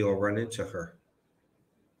Lapu. Maybe you'll run into her.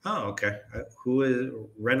 Oh, okay. Who is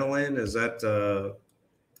Renolin? Is that a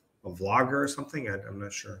vlogger or something? I'm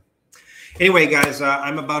not sure. Anyway, guys,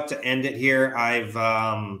 I'm about to end it here. I've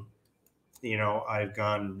gone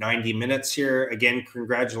 90 minutes here. Again,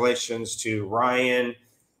 congratulations to Ryan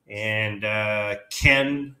and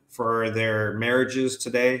Ken for their marriages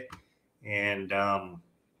today. And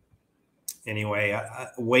anyway,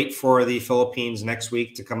 wait for the Philippines next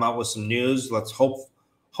week to come out with some news. Let's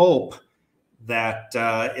hope that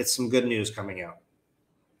it's some good news coming out.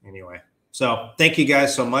 Anyway, so thank you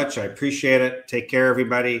guys so much. I appreciate it. Take care,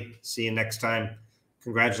 everybody. See you next time.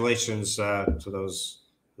 Congratulations to those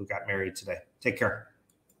who got married today. Take care.